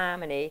word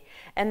harmony,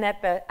 and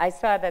I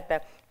saw that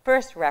the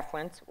first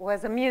reference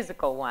was a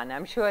musical one.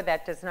 I'm sure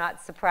that does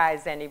not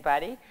surprise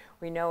anybody.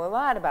 We know a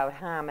lot about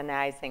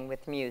harmonizing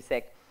with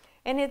music.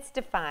 And it's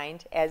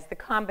defined as the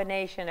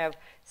combination of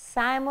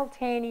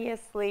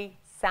simultaneously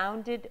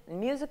sounded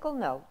musical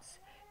notes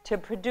to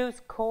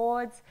produce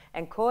chords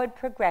and chord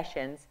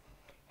progressions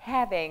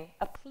having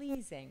a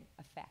pleasing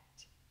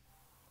effect.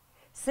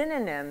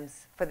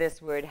 Synonyms for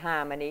this word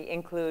harmony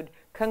include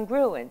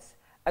congruence,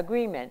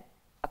 agreement,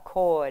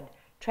 accord,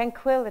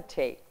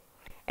 tranquility.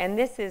 And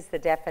this is the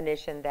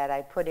definition that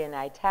I put in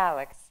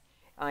italics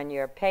on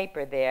your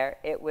paper there.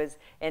 It was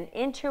an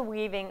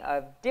interweaving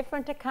of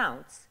different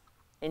accounts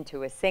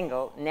into a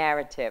single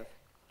narrative.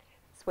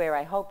 It's where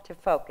I hope to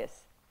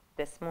focus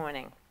this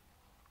morning.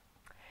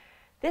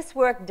 This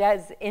work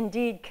does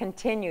indeed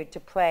continue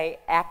to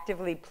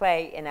actively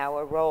play in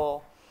our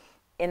role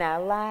in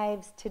our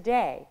lives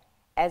today,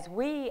 as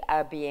we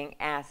are being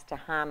asked to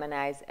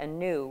harmonize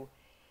anew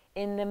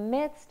in the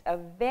midst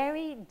of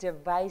very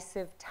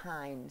divisive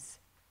times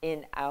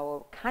in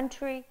our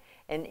country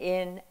and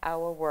in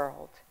our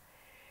world.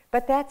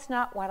 But that's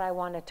not what I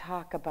want to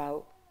talk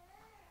about.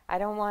 I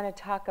don't want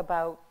to talk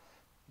about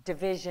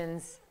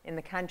divisions in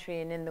the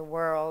country and in the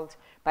world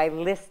by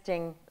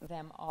listing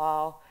them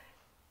all,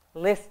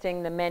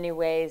 listing the many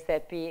ways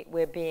that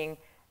we're being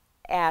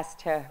asked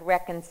to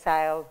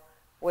reconcile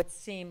what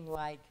seem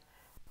like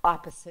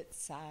opposite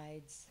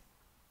sides.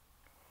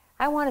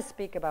 I want to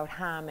speak about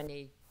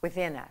harmony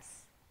within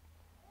us.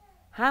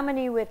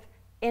 Harmony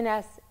within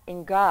us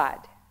in God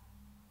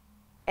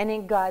and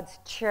in God's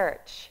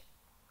church,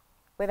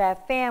 with our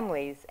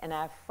families and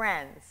our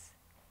friends.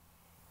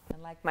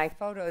 And like my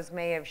photos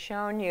may have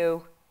shown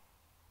you,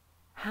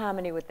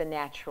 harmony with the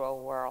natural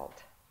world.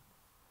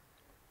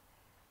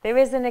 There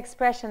is an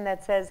expression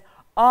that says,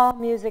 all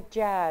music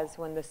jars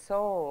when the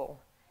soul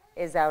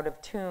is out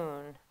of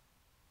tune.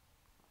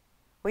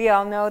 We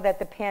all know that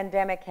the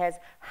pandemic has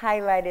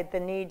highlighted the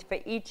need for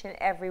each and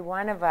every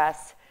one of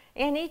us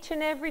in each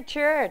and every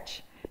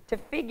church to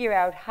figure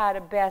out how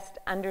to best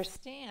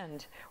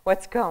understand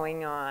what's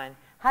going on,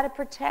 how to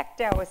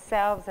protect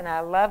ourselves and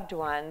our loved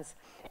ones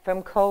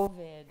from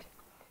COVID.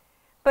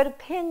 But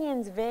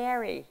opinions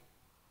vary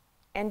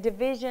and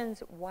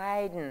divisions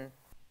widen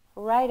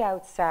right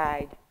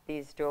outside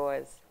these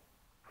doors.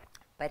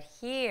 But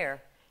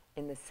here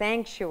in the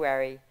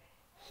sanctuary,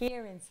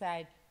 here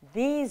inside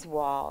these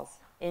walls,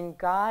 in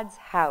God's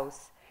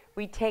house,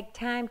 we take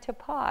time to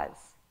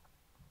pause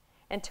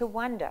and to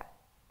wonder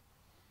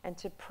and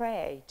to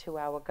pray to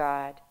our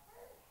God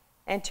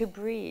and to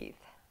breathe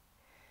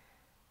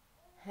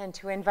and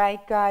to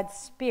invite God's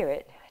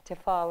Spirit to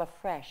fall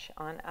afresh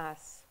on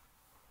us,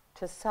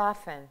 to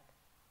soften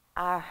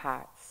our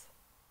hearts.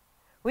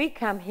 We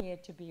come here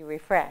to be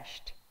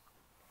refreshed.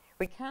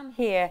 We come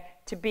here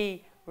to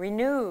be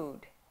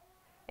renewed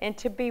and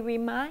to be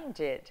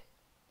reminded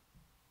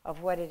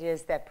of what it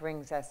is that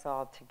brings us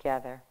all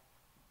together.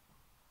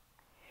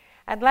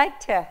 I'd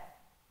like to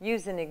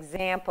use an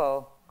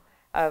example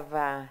of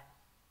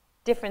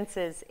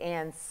differences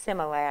and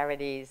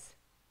similarities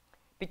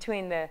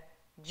between the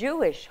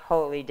Jewish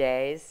holy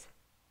days,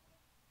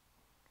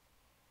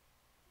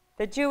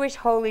 the Jewish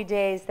holy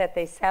days that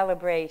they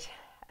celebrate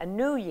a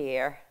new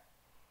year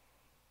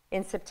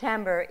in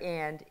September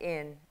and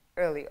in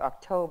early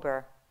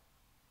October,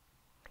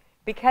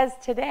 because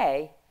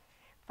today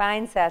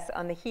finds us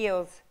on the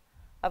heels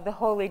of the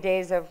holy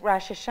days of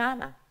Rosh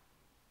Hashanah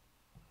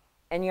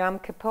and Yom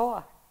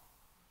Kippur.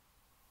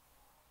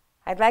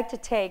 I'd like to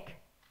take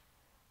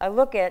a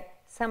look at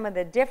some of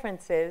the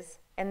differences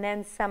and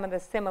then some of the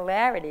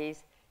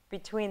similarities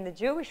between the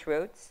Jewish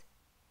roots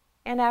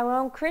and our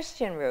own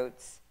Christian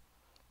roots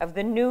of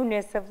the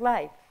newness of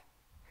life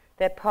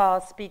that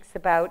Paul speaks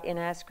about in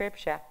our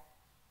scripture.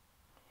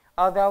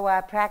 Although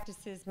our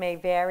practices may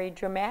vary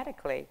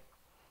dramatically,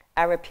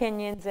 our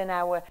opinions and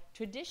our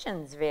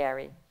traditions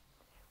vary,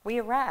 we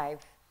arrive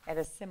at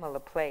a similar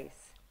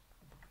place.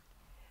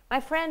 My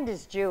friend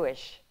is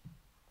Jewish.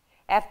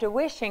 After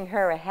wishing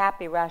her a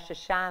happy Rosh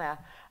Hashanah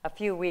a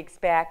few weeks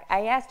back,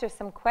 I asked her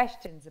some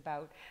questions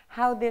about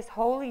how this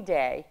holy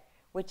day,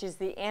 which is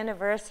the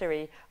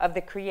anniversary of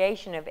the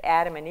creation of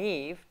Adam and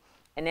Eve,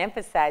 and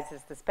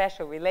emphasizes the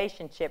special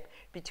relationship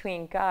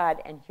between God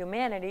and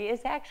humanity,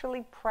 is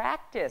actually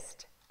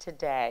practiced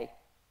today.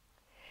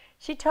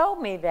 She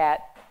told me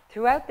that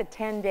throughout the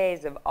 10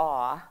 days of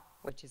awe,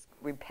 which is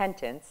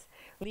repentance,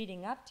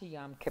 leading up to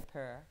Yom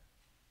Kippur,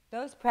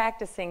 those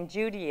practicing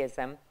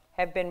Judaism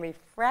have been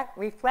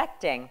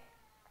reflecting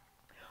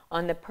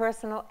on their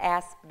personal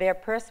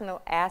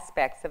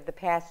aspects of the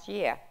past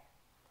year,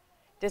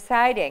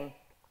 deciding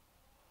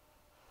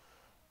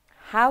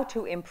how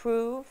to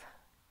improve,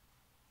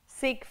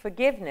 seek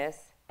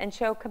forgiveness, and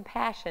show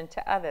compassion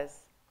to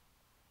others.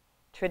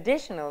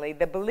 Traditionally,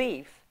 the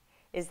belief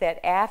is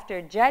that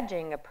after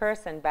judging a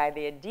person by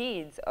their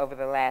deeds over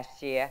the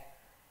last year,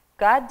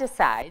 God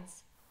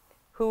decides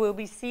who will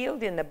be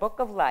sealed in the book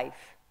of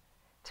life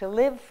to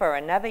live for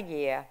another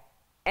year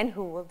and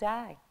who will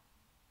die.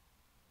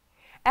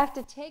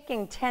 After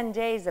taking 10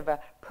 days of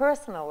a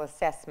personal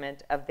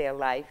assessment of their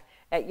life,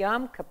 at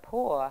Yom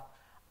Kippur,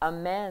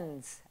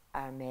 amends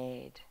are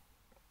made.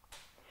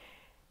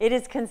 It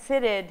is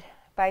considered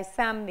by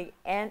some the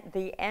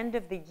end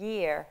of the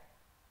year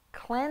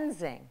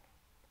cleansing.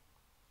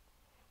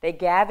 They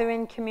gather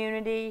in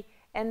community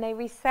and they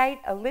recite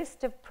a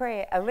list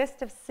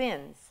of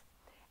sins,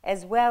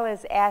 as well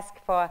as ask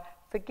for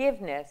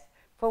forgiveness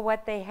for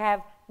what they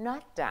have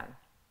not done.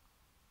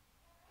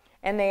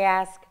 And they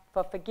ask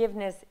for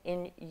forgiveness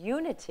in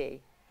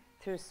unity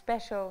through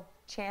special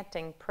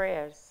chanting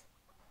prayers.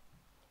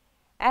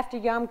 After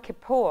Yom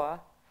Kippur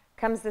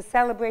comes the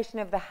celebration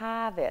of the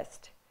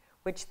harvest,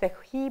 which the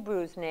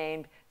Hebrews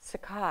named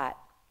Sukkot,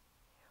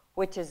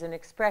 which is an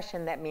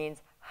expression that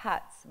means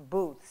huts,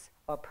 booths,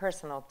 or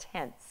personal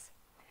tents.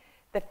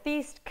 The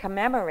feast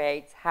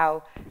commemorates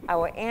how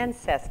our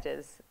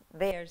ancestors,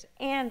 theirs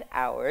and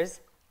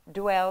ours,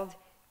 dwelled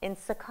in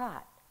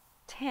Sukkot,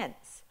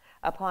 tents,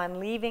 upon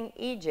leaving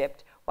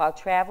Egypt while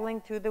traveling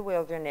through the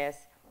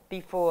wilderness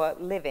before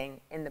living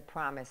in the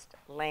promised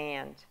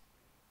land.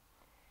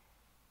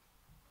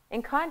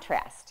 In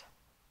contrast,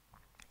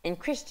 in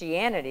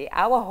Christianity,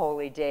 our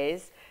holy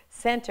days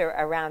center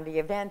around the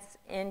events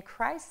in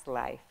Christ's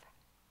life.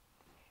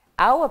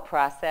 Our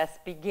process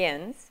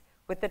begins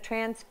with the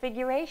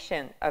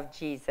transfiguration of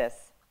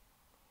Jesus,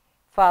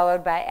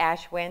 followed by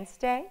Ash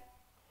Wednesday,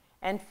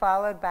 and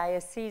followed by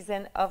a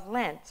season of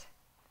Lent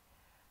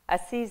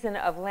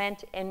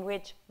in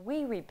which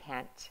we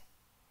repent,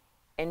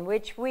 in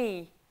which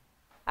we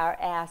are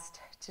asked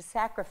to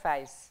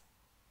sacrifice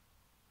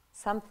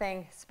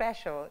something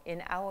special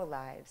in our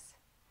lives,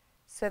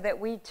 so that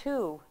we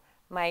too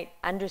might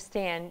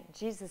understand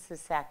Jesus'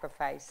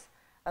 sacrifice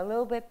a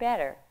little bit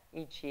better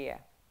each year.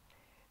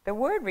 The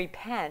word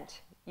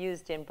repent,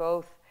 used in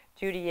both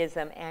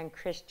Judaism and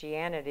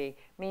Christianity,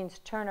 means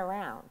turn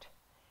around.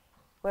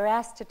 We're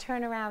asked to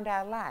turn around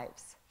our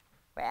lives.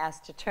 We're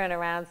asked to turn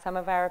around some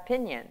of our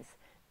opinions.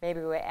 Maybe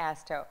we're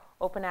asked to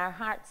open our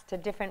hearts to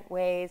different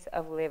ways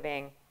of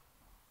living.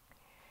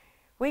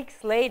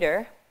 Weeks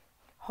later,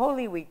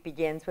 Holy Week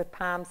begins with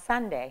Palm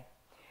Sunday,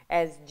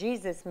 as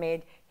Jesus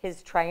made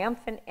his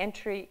triumphant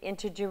entry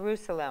into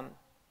Jerusalem,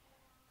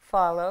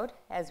 followed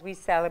as we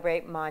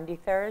celebrate Maundy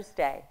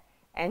Thursday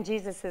and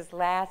Jesus'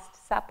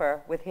 Last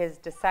Supper with his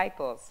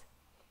disciples,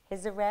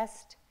 his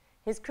arrest,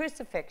 his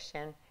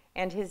crucifixion,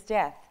 and his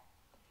death,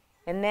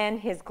 and then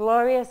his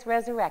glorious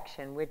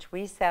resurrection, which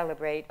we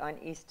celebrate on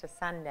Easter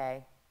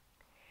Sunday.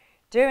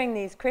 During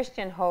these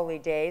Christian holy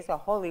days, or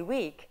Holy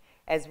Week,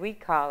 as we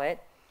call it,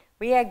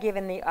 we are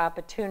given the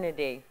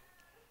opportunity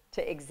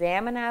to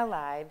examine our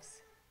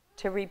lives,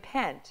 to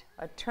repent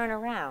or turn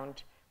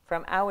around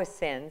from our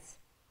sins,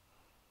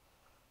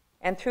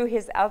 and through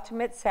his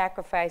ultimate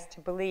sacrifice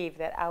to believe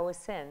that our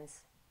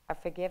sins are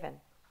forgiven.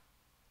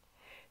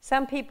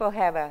 Some people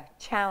have a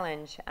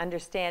challenge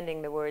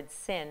understanding the word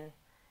sin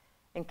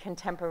in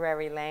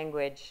contemporary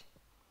language.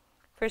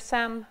 For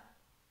some,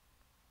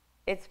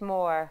 it's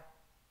more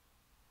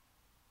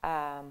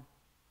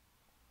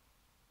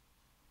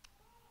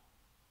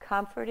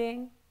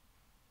comforting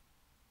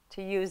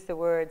to use the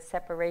word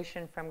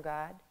separation from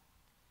God,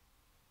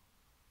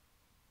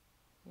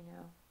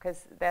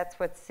 because that's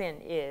what sin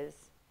is.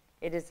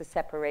 It is a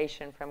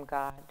separation from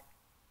God.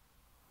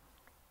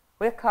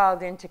 We're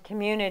called into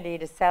community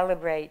to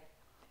celebrate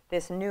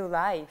this new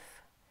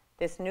life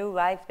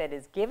that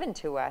is given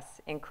to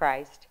us in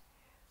Christ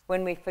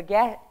when we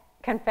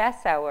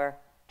confess our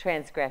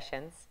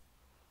transgressions,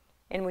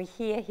 and we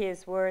hear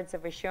his words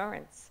of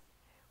assurance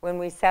when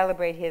we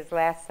celebrate his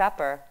Last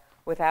Supper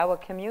with our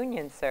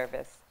communion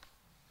service.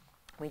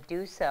 We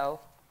do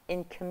so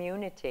in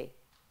community.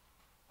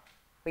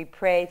 We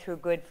pray through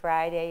Good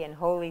Friday and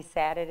Holy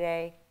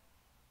Saturday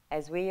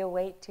as we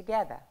await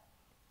together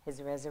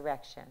his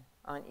resurrection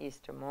on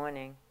Easter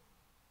morning.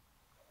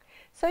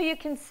 So you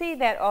can see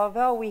that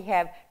although we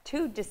have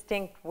two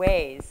distinct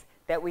ways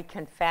that we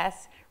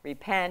confess,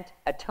 repent,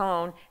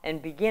 atone,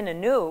 and begin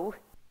anew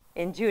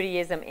in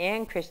Judaism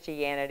and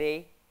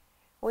Christianity,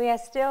 we are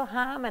still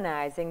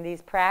harmonizing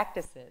these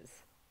practices.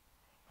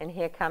 And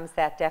here comes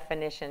that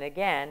definition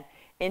again,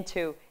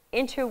 into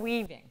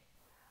interweaving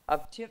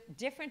of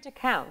different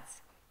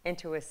accounts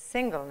into a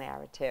single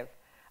narrative,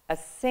 a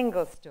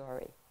single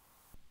story.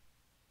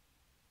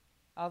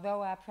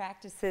 Although our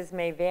practices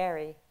may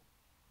vary,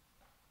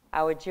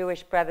 our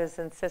Jewish brothers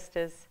and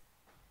sisters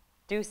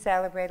do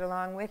celebrate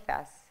along with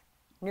us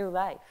new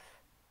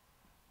life,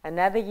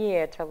 another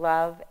year to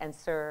love and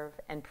serve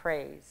and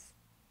praise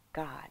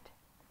God.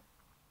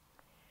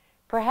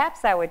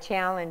 Perhaps our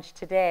challenge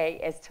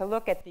today is to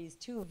look at these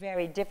two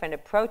very different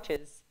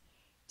approaches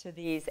to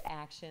these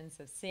actions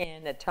of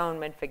sin,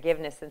 atonement,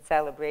 forgiveness, and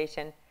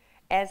celebration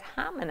as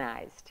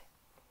harmonized,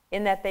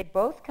 in that they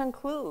both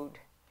conclude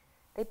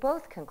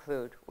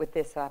with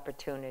this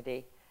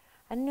opportunity,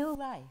 a new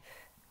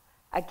life,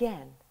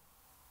 again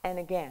and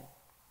again.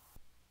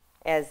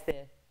 As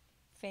the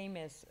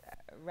famous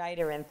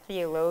writer and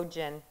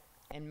theologian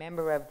and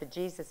member of the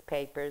Jesus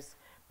Papers,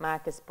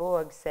 Marcus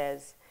Borg,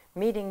 says,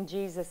 meeting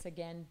Jesus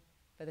again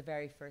for the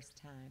very first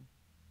time.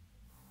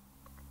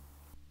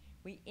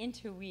 We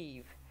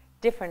interweave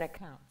different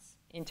accounts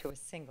into a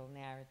single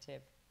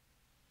narrative.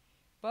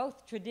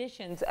 Both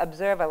traditions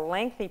observe a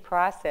lengthy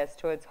process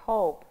towards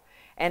hope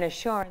and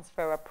assurance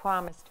for a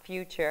promised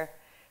future,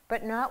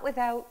 but not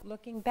without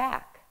looking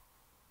back.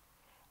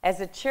 As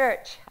a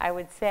church, I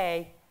would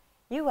say,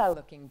 you are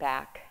looking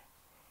back.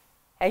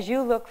 As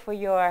you look for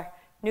your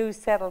new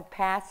settled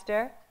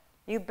pastor,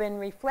 you've been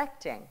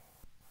reflecting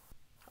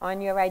on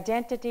your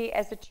identity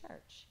as a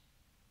church.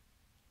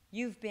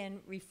 You've been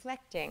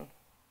reflecting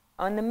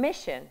on the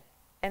mission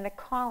and the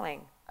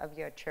calling of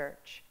your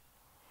church.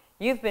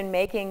 You've been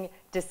making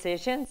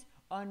decisions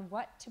on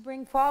what to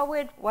bring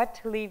forward, what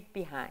to leave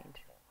behind.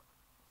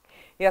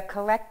 Your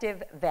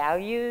collective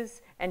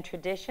values and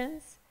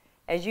traditions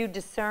as you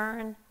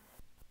discern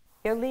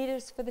your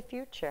leaders for the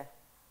future,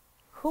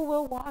 who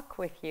will walk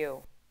with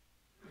you,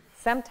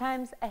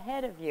 sometimes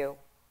ahead of you,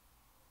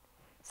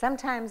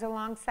 sometimes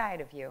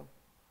alongside of you,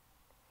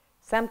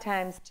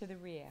 sometimes to the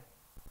rear,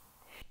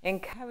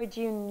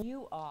 encouraging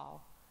you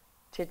all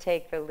to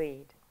take the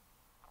lead.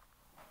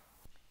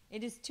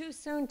 It is too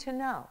soon to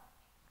know,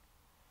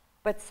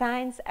 but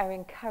signs are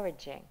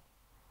encouraging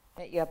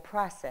that your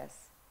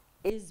process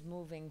is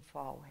moving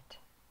forward.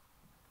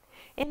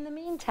 In the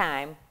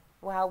meantime,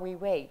 while we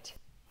wait,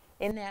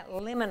 in that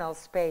liminal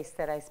space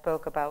that I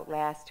spoke about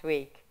last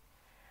week,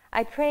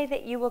 I pray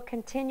that you will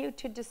continue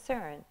to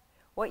discern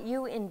what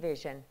you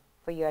envision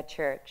for your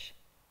church,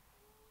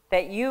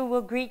 that you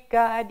will greet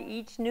God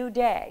each new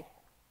day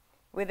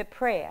with a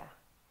prayer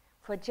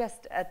for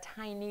just a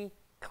tiny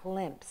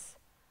glimpse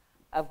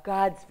of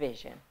God's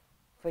vision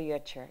for your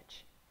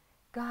church,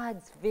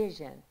 God's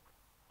vision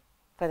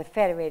for the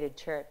Federated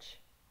Church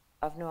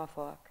of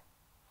Norfolk.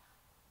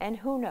 And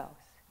who knows,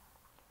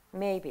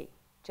 maybe,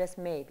 just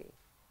maybe,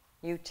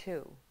 you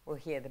too will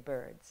hear the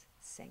birds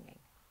singing.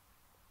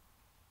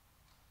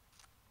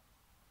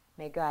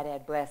 May God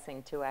add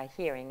blessing to our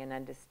hearing and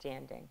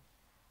understanding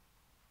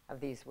of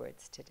these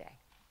words today.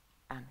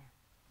 Amen.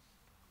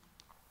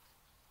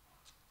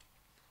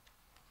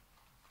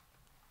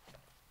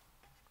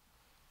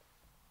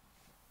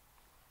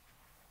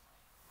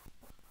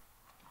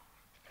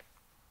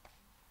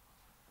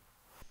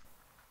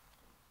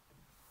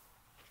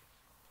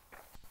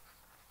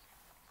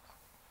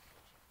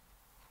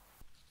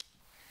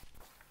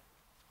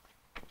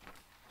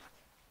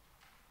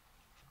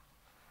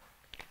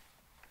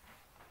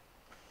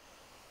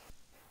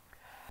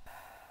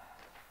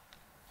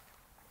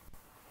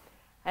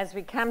 As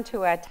we come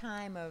to our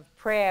time of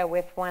prayer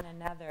with one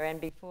another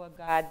and before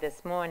God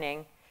this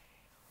morning,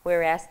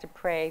 we're asked to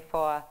pray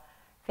for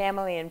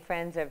family and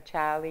friends of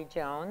Charlie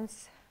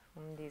Jones.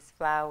 These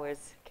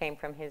flowers came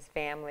from his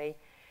family.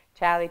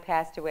 Charlie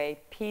passed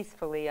away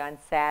peacefully on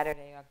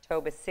Saturday,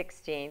 October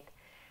 16th,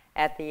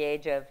 at the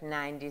age of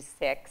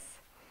 96.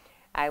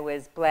 I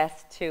was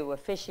blessed to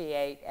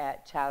officiate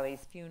at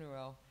Charlie's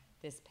funeral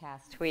this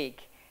past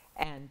week,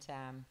 and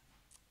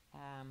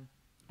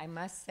I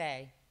must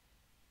say,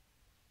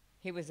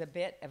 he was a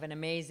bit of an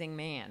amazing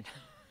man.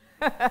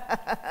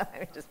 Let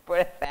me just put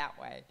it that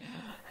way.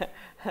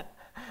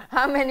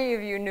 How many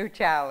of you knew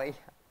Charlie?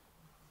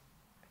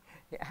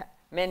 Yeah,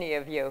 many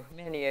of you,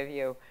 many of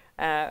you.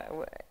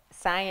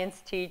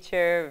 Science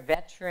teacher,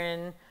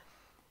 veteran,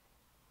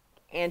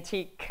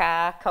 antique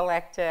car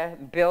collector,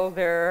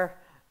 builder,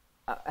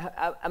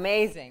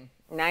 amazing.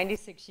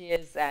 96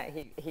 years,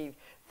 he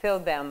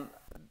filled them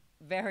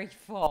very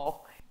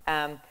full.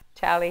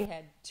 Charlie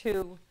had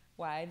 2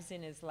 wives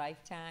in his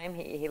lifetime.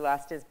 He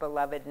lost his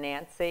beloved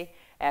Nancy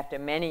after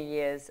many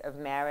years of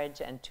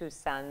marriage and 2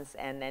 sons,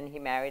 and then he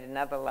married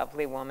another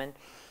lovely woman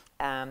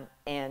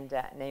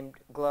named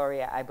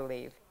Gloria, I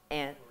believe,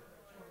 and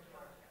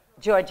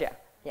Georgia,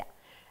 yeah.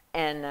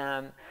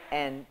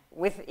 And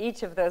with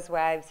each of those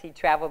wives, he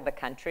traveled the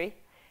country,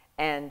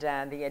 and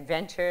the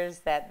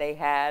adventures that they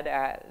had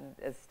are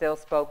still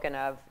spoken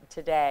of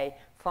today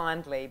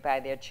fondly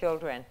by their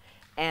children.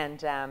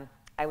 And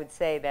I would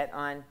say that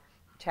on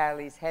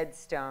Charlie's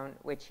headstone,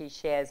 which he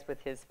shares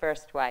with his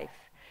first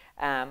wife,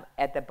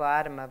 at the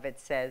bottom of it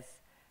says,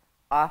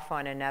 "Off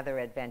on another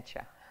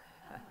adventure."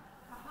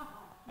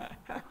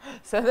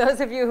 So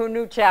those of you who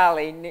knew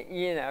Charlie,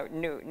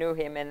 knew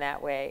him in that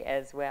way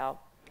as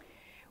well.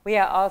 We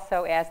are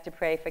also asked to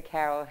pray for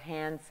Carol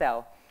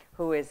Hansel,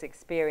 who is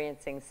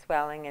experiencing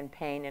swelling and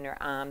pain in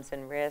her arms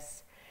and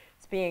wrists.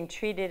 It's being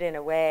treated in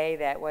a way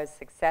that was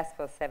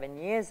successful 7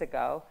 years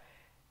ago.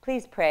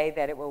 Please pray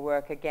that it will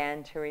work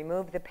again to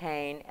remove the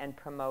pain and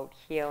promote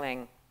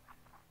healing.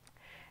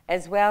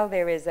 As well,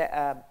 there is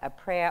a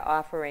prayer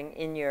offering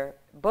in your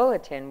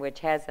bulletin which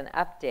has an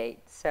update.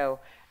 So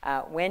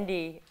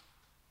Wendy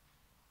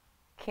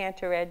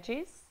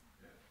Cantoreggi's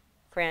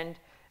friend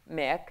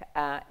Mick,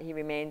 he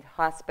remained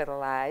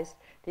hospitalized.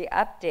 The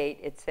update,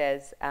 it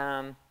says,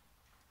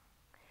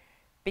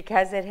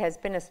 because it has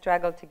been a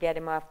struggle to get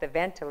him off the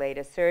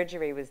ventilator,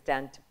 surgery was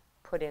done to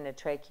put in a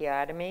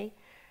tracheotomy.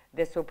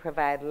 This will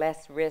provide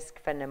less risk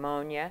for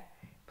pneumonia.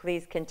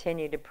 Please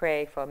continue to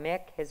pray for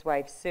Mick, his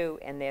wife Sue,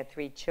 and their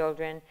 3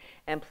 children.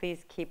 And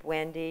please keep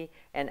Wendy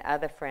and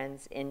other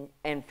friends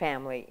and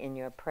family in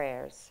your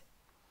prayers.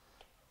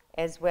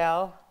 As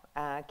well,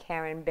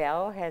 Karen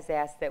Bell has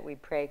asked that we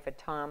pray for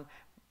Tom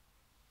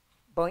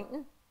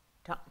Boynton,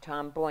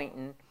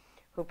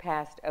 who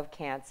passed of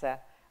cancer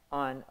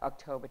on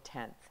October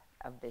 10th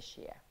of this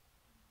year.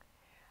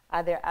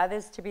 Are there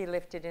others to be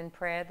lifted in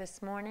prayer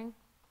this morning?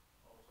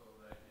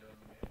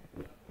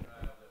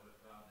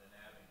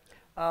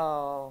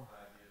 Oh, 5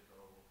 years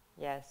old.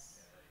 yes.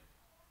 And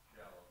a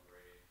shallow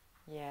grave.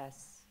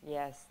 Yes,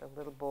 yes, the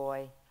little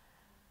boy.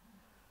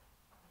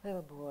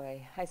 Little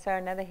boy. I saw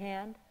another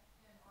hand.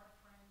 And our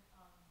friend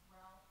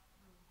Ralph,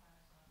 who has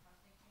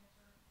prostate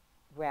cancer.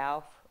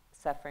 Ralph,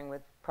 suffering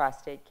with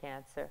prostate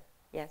cancer.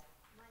 Yes?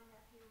 My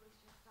nephew was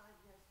just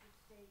diagnosed with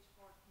stage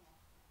 4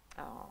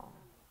 cancer. Oh,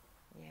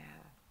 yeah.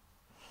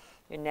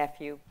 Your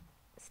nephew,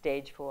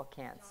 stage 4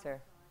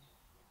 cancer.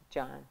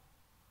 John.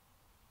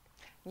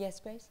 Yes,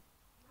 Grace?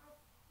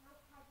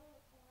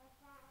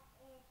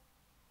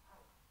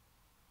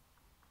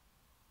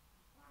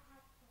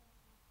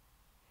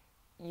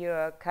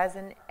 Your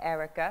cousin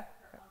Erica,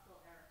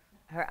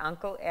 her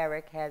uncle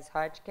Eric has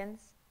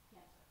Hodgkin's?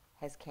 Cancer.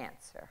 Has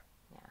cancer,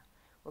 yeah.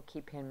 We'll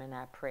keep him in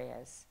our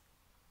prayers.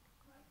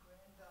 My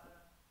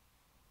granddaughter,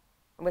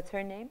 What's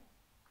her name?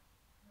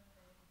 her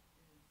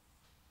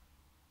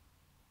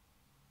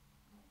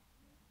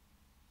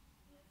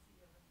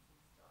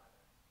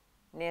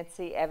name is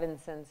Nancy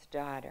Evans's daughter. Nancy Evanson's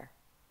daughter.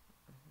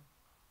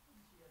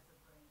 She has a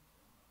brain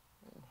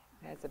tumor.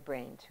 Has a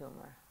brain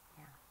tumor,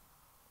 yeah.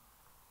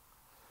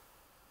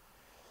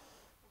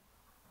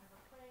 I have a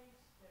praise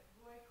that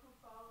Roy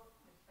Kufo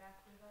is back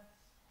with us.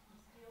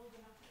 He's healed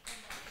enough to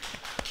come back.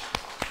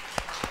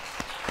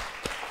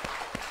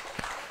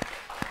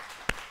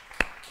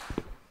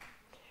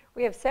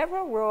 We have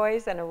several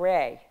Roys and a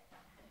Ray,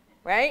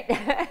 right?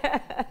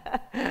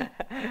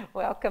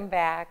 Welcome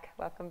back,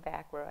 Roy.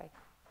 Glad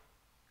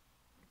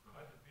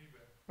to be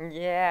back.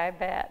 Yeah, I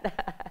bet,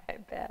 I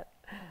bet.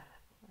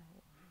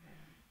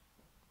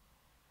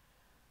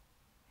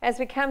 As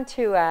we come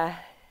to a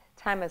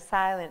time of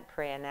silent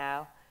prayer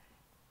now,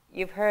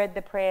 you've heard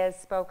the prayers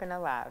spoken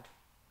aloud.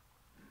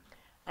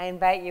 I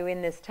invite you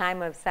in this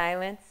time of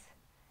silence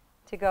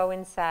to go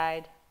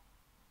inside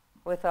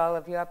with all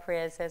of your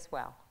prayers as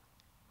well,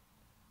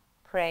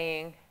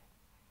 praying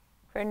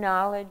for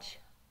knowledge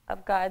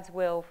of God's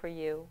will for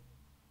you,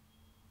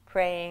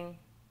 praying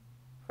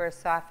for a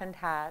softened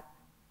heart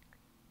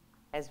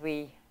as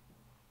we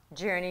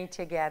journey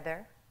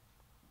together,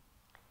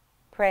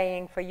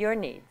 praying for your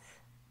needs,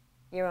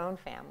 your own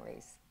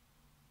families,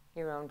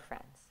 your own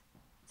friends.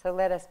 So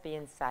let us be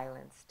in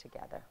silence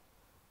together.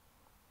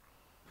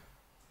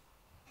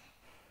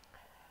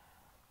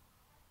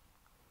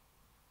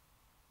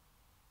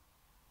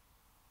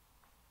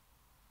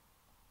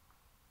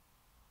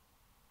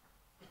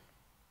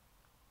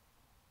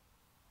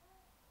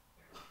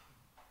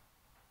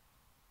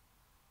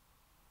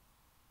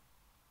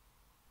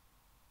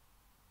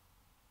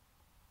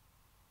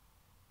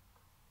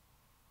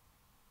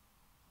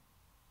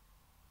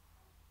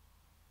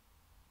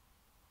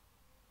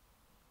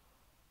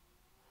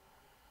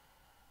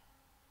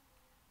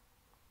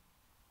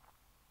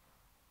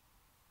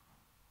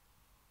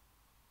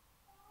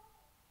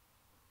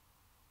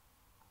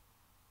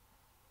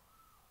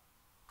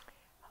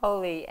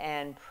 Holy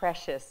and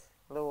precious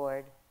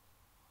Lord,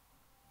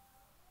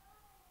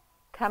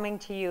 coming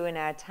to you in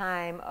our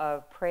time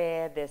of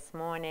prayer this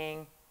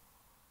morning,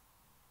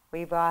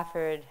 we've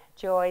offered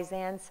joys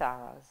and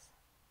sorrows.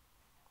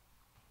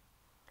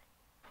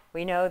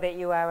 We know that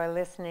you are a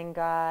listening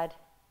God,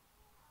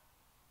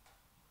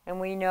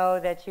 and we know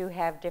that you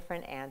have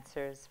different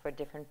answers for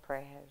different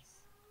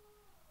prayers.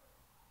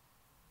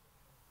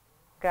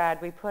 God,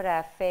 we put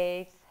our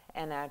faith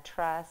and our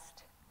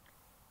trust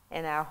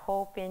and our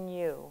hope in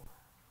you,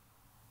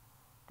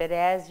 that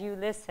as you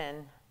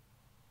listen,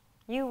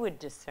 you would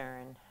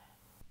discern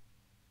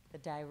the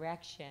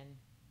direction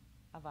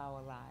of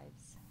our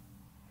lives,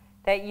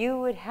 that you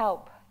would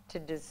help to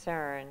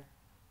discern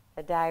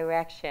the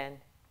direction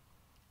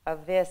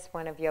of this,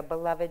 one of your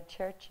beloved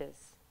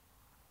churches,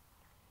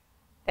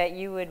 that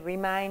you would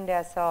remind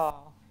us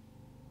all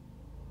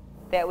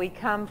that we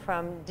come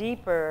from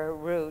deeper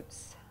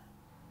roots,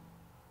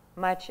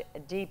 much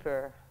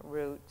deeper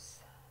roots.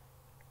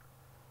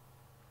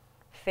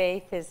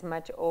 Faith is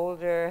much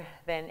older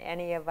than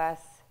any of us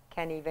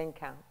can even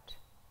count.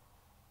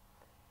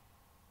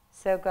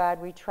 So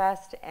God, we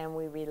trust and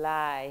we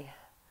rely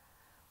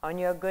on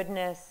your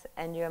goodness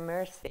and your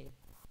mercy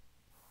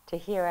to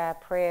hear our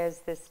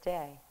prayers this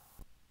day.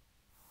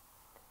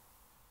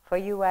 For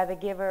you are the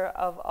giver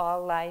of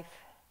all life,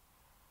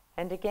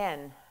 and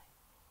again,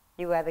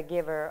 you are the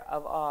giver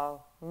of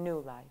all new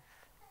life.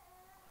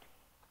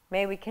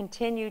 May we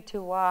continue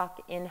to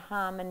walk in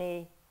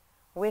harmony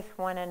with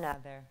one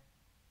another,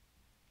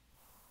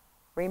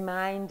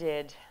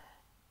 reminded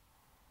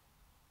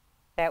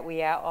that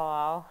we are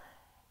all,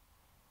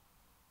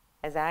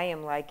 as I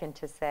am likened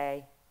to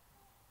say,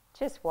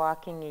 just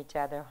walking each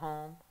other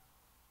home.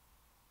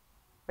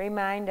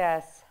 Remind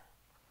us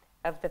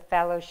of the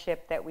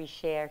fellowship that we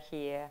share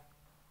here,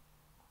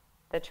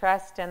 the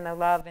trust and the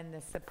love and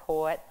the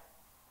support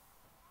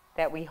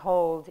that we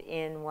hold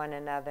in one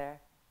another.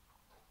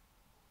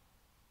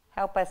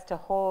 Help us to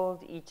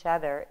hold each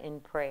other in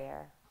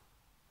prayer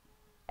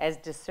as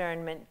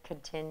discernment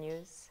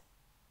continues,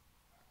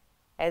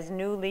 as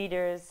new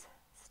leaders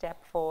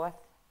step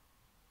forth,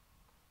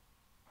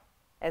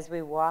 as we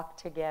walk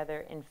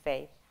together in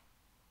faith,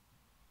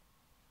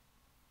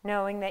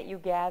 knowing that you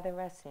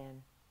gather us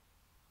in.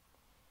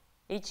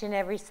 Each and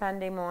every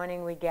Sunday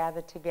morning we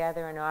gather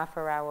together and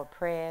offer our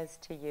prayers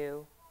to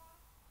you.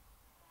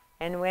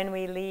 And when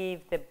we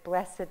leave the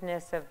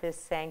blessedness of this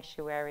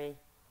sanctuary,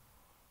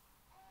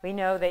 we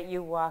know that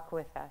you walk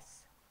with us.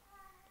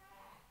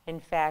 In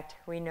fact,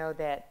 we know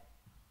that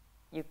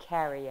you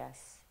carry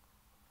us.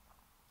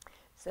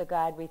 So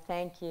God, we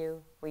thank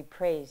you, we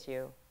praise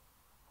you,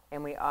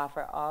 and we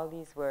offer all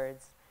these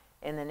words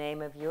in the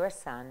name of your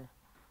Son,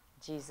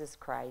 Jesus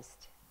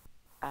Christ.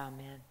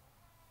 Amen.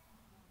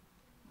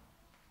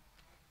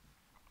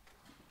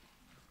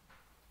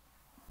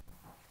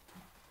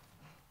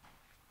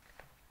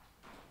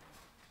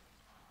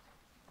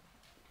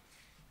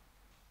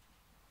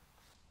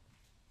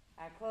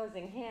 Our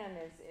closing hymn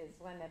is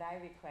one that I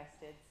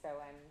requested, so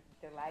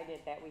I'm delighted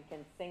that we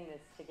can sing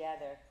this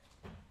together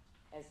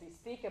as we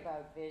speak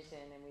about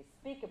vision and we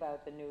speak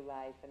about the new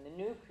life and the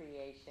new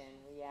creation.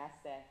 We ask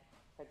that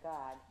for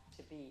God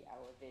to be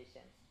our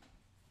vision.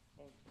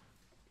 Thank you.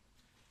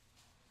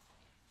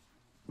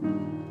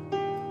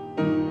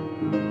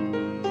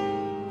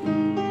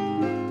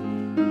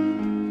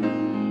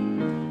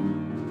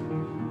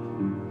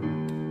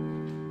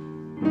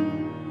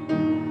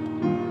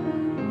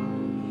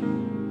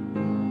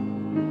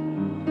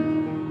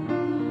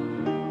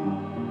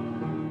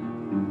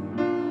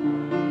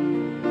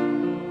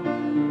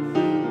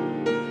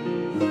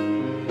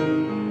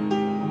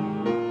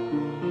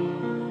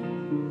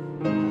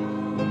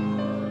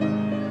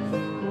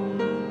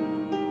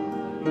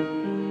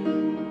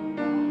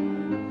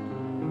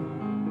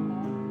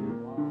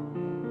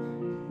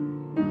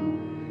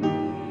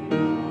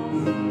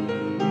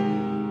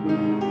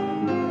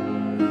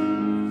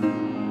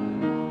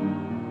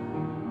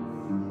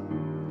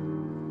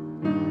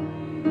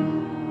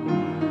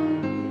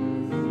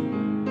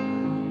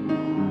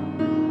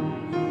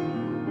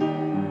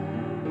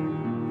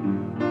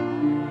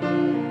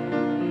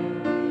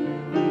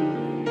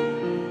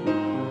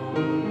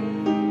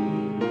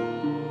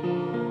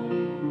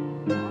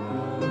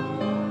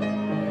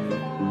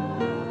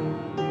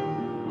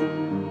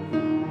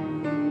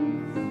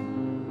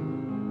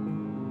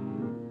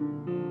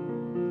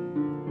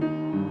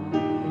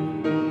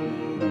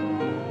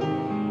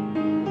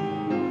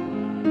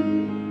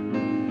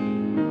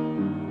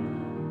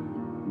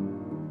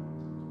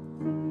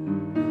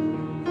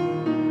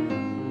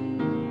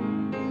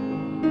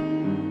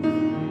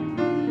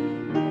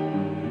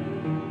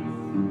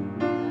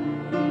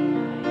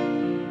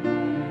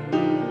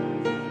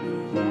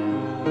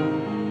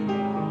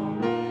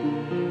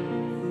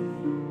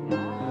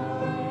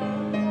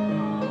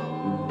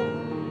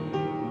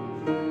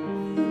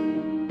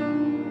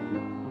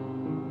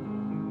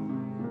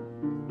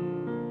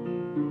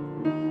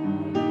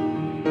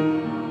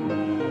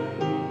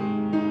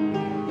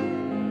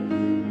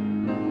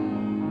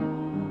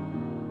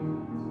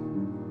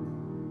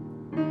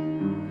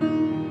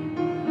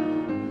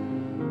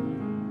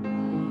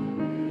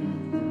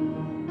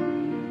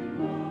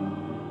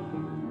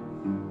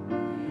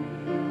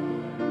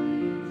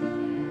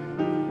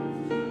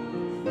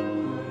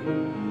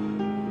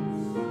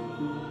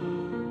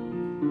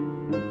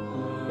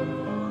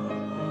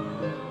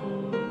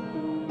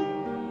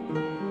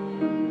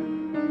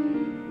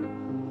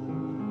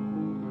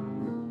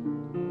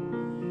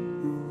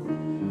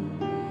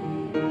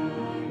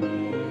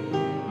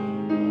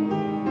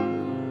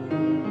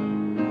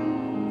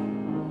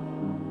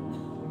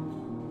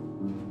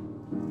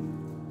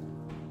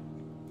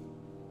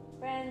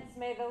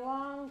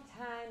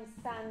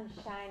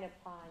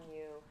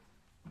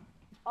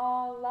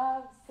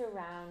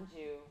 surround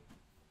you,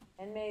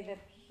 and may the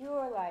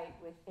pure light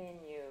within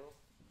you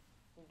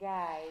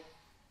guide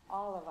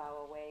all of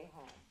our way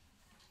home.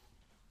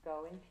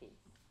 Go in peace.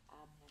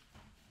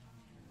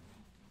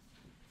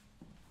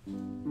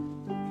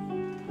 Amen.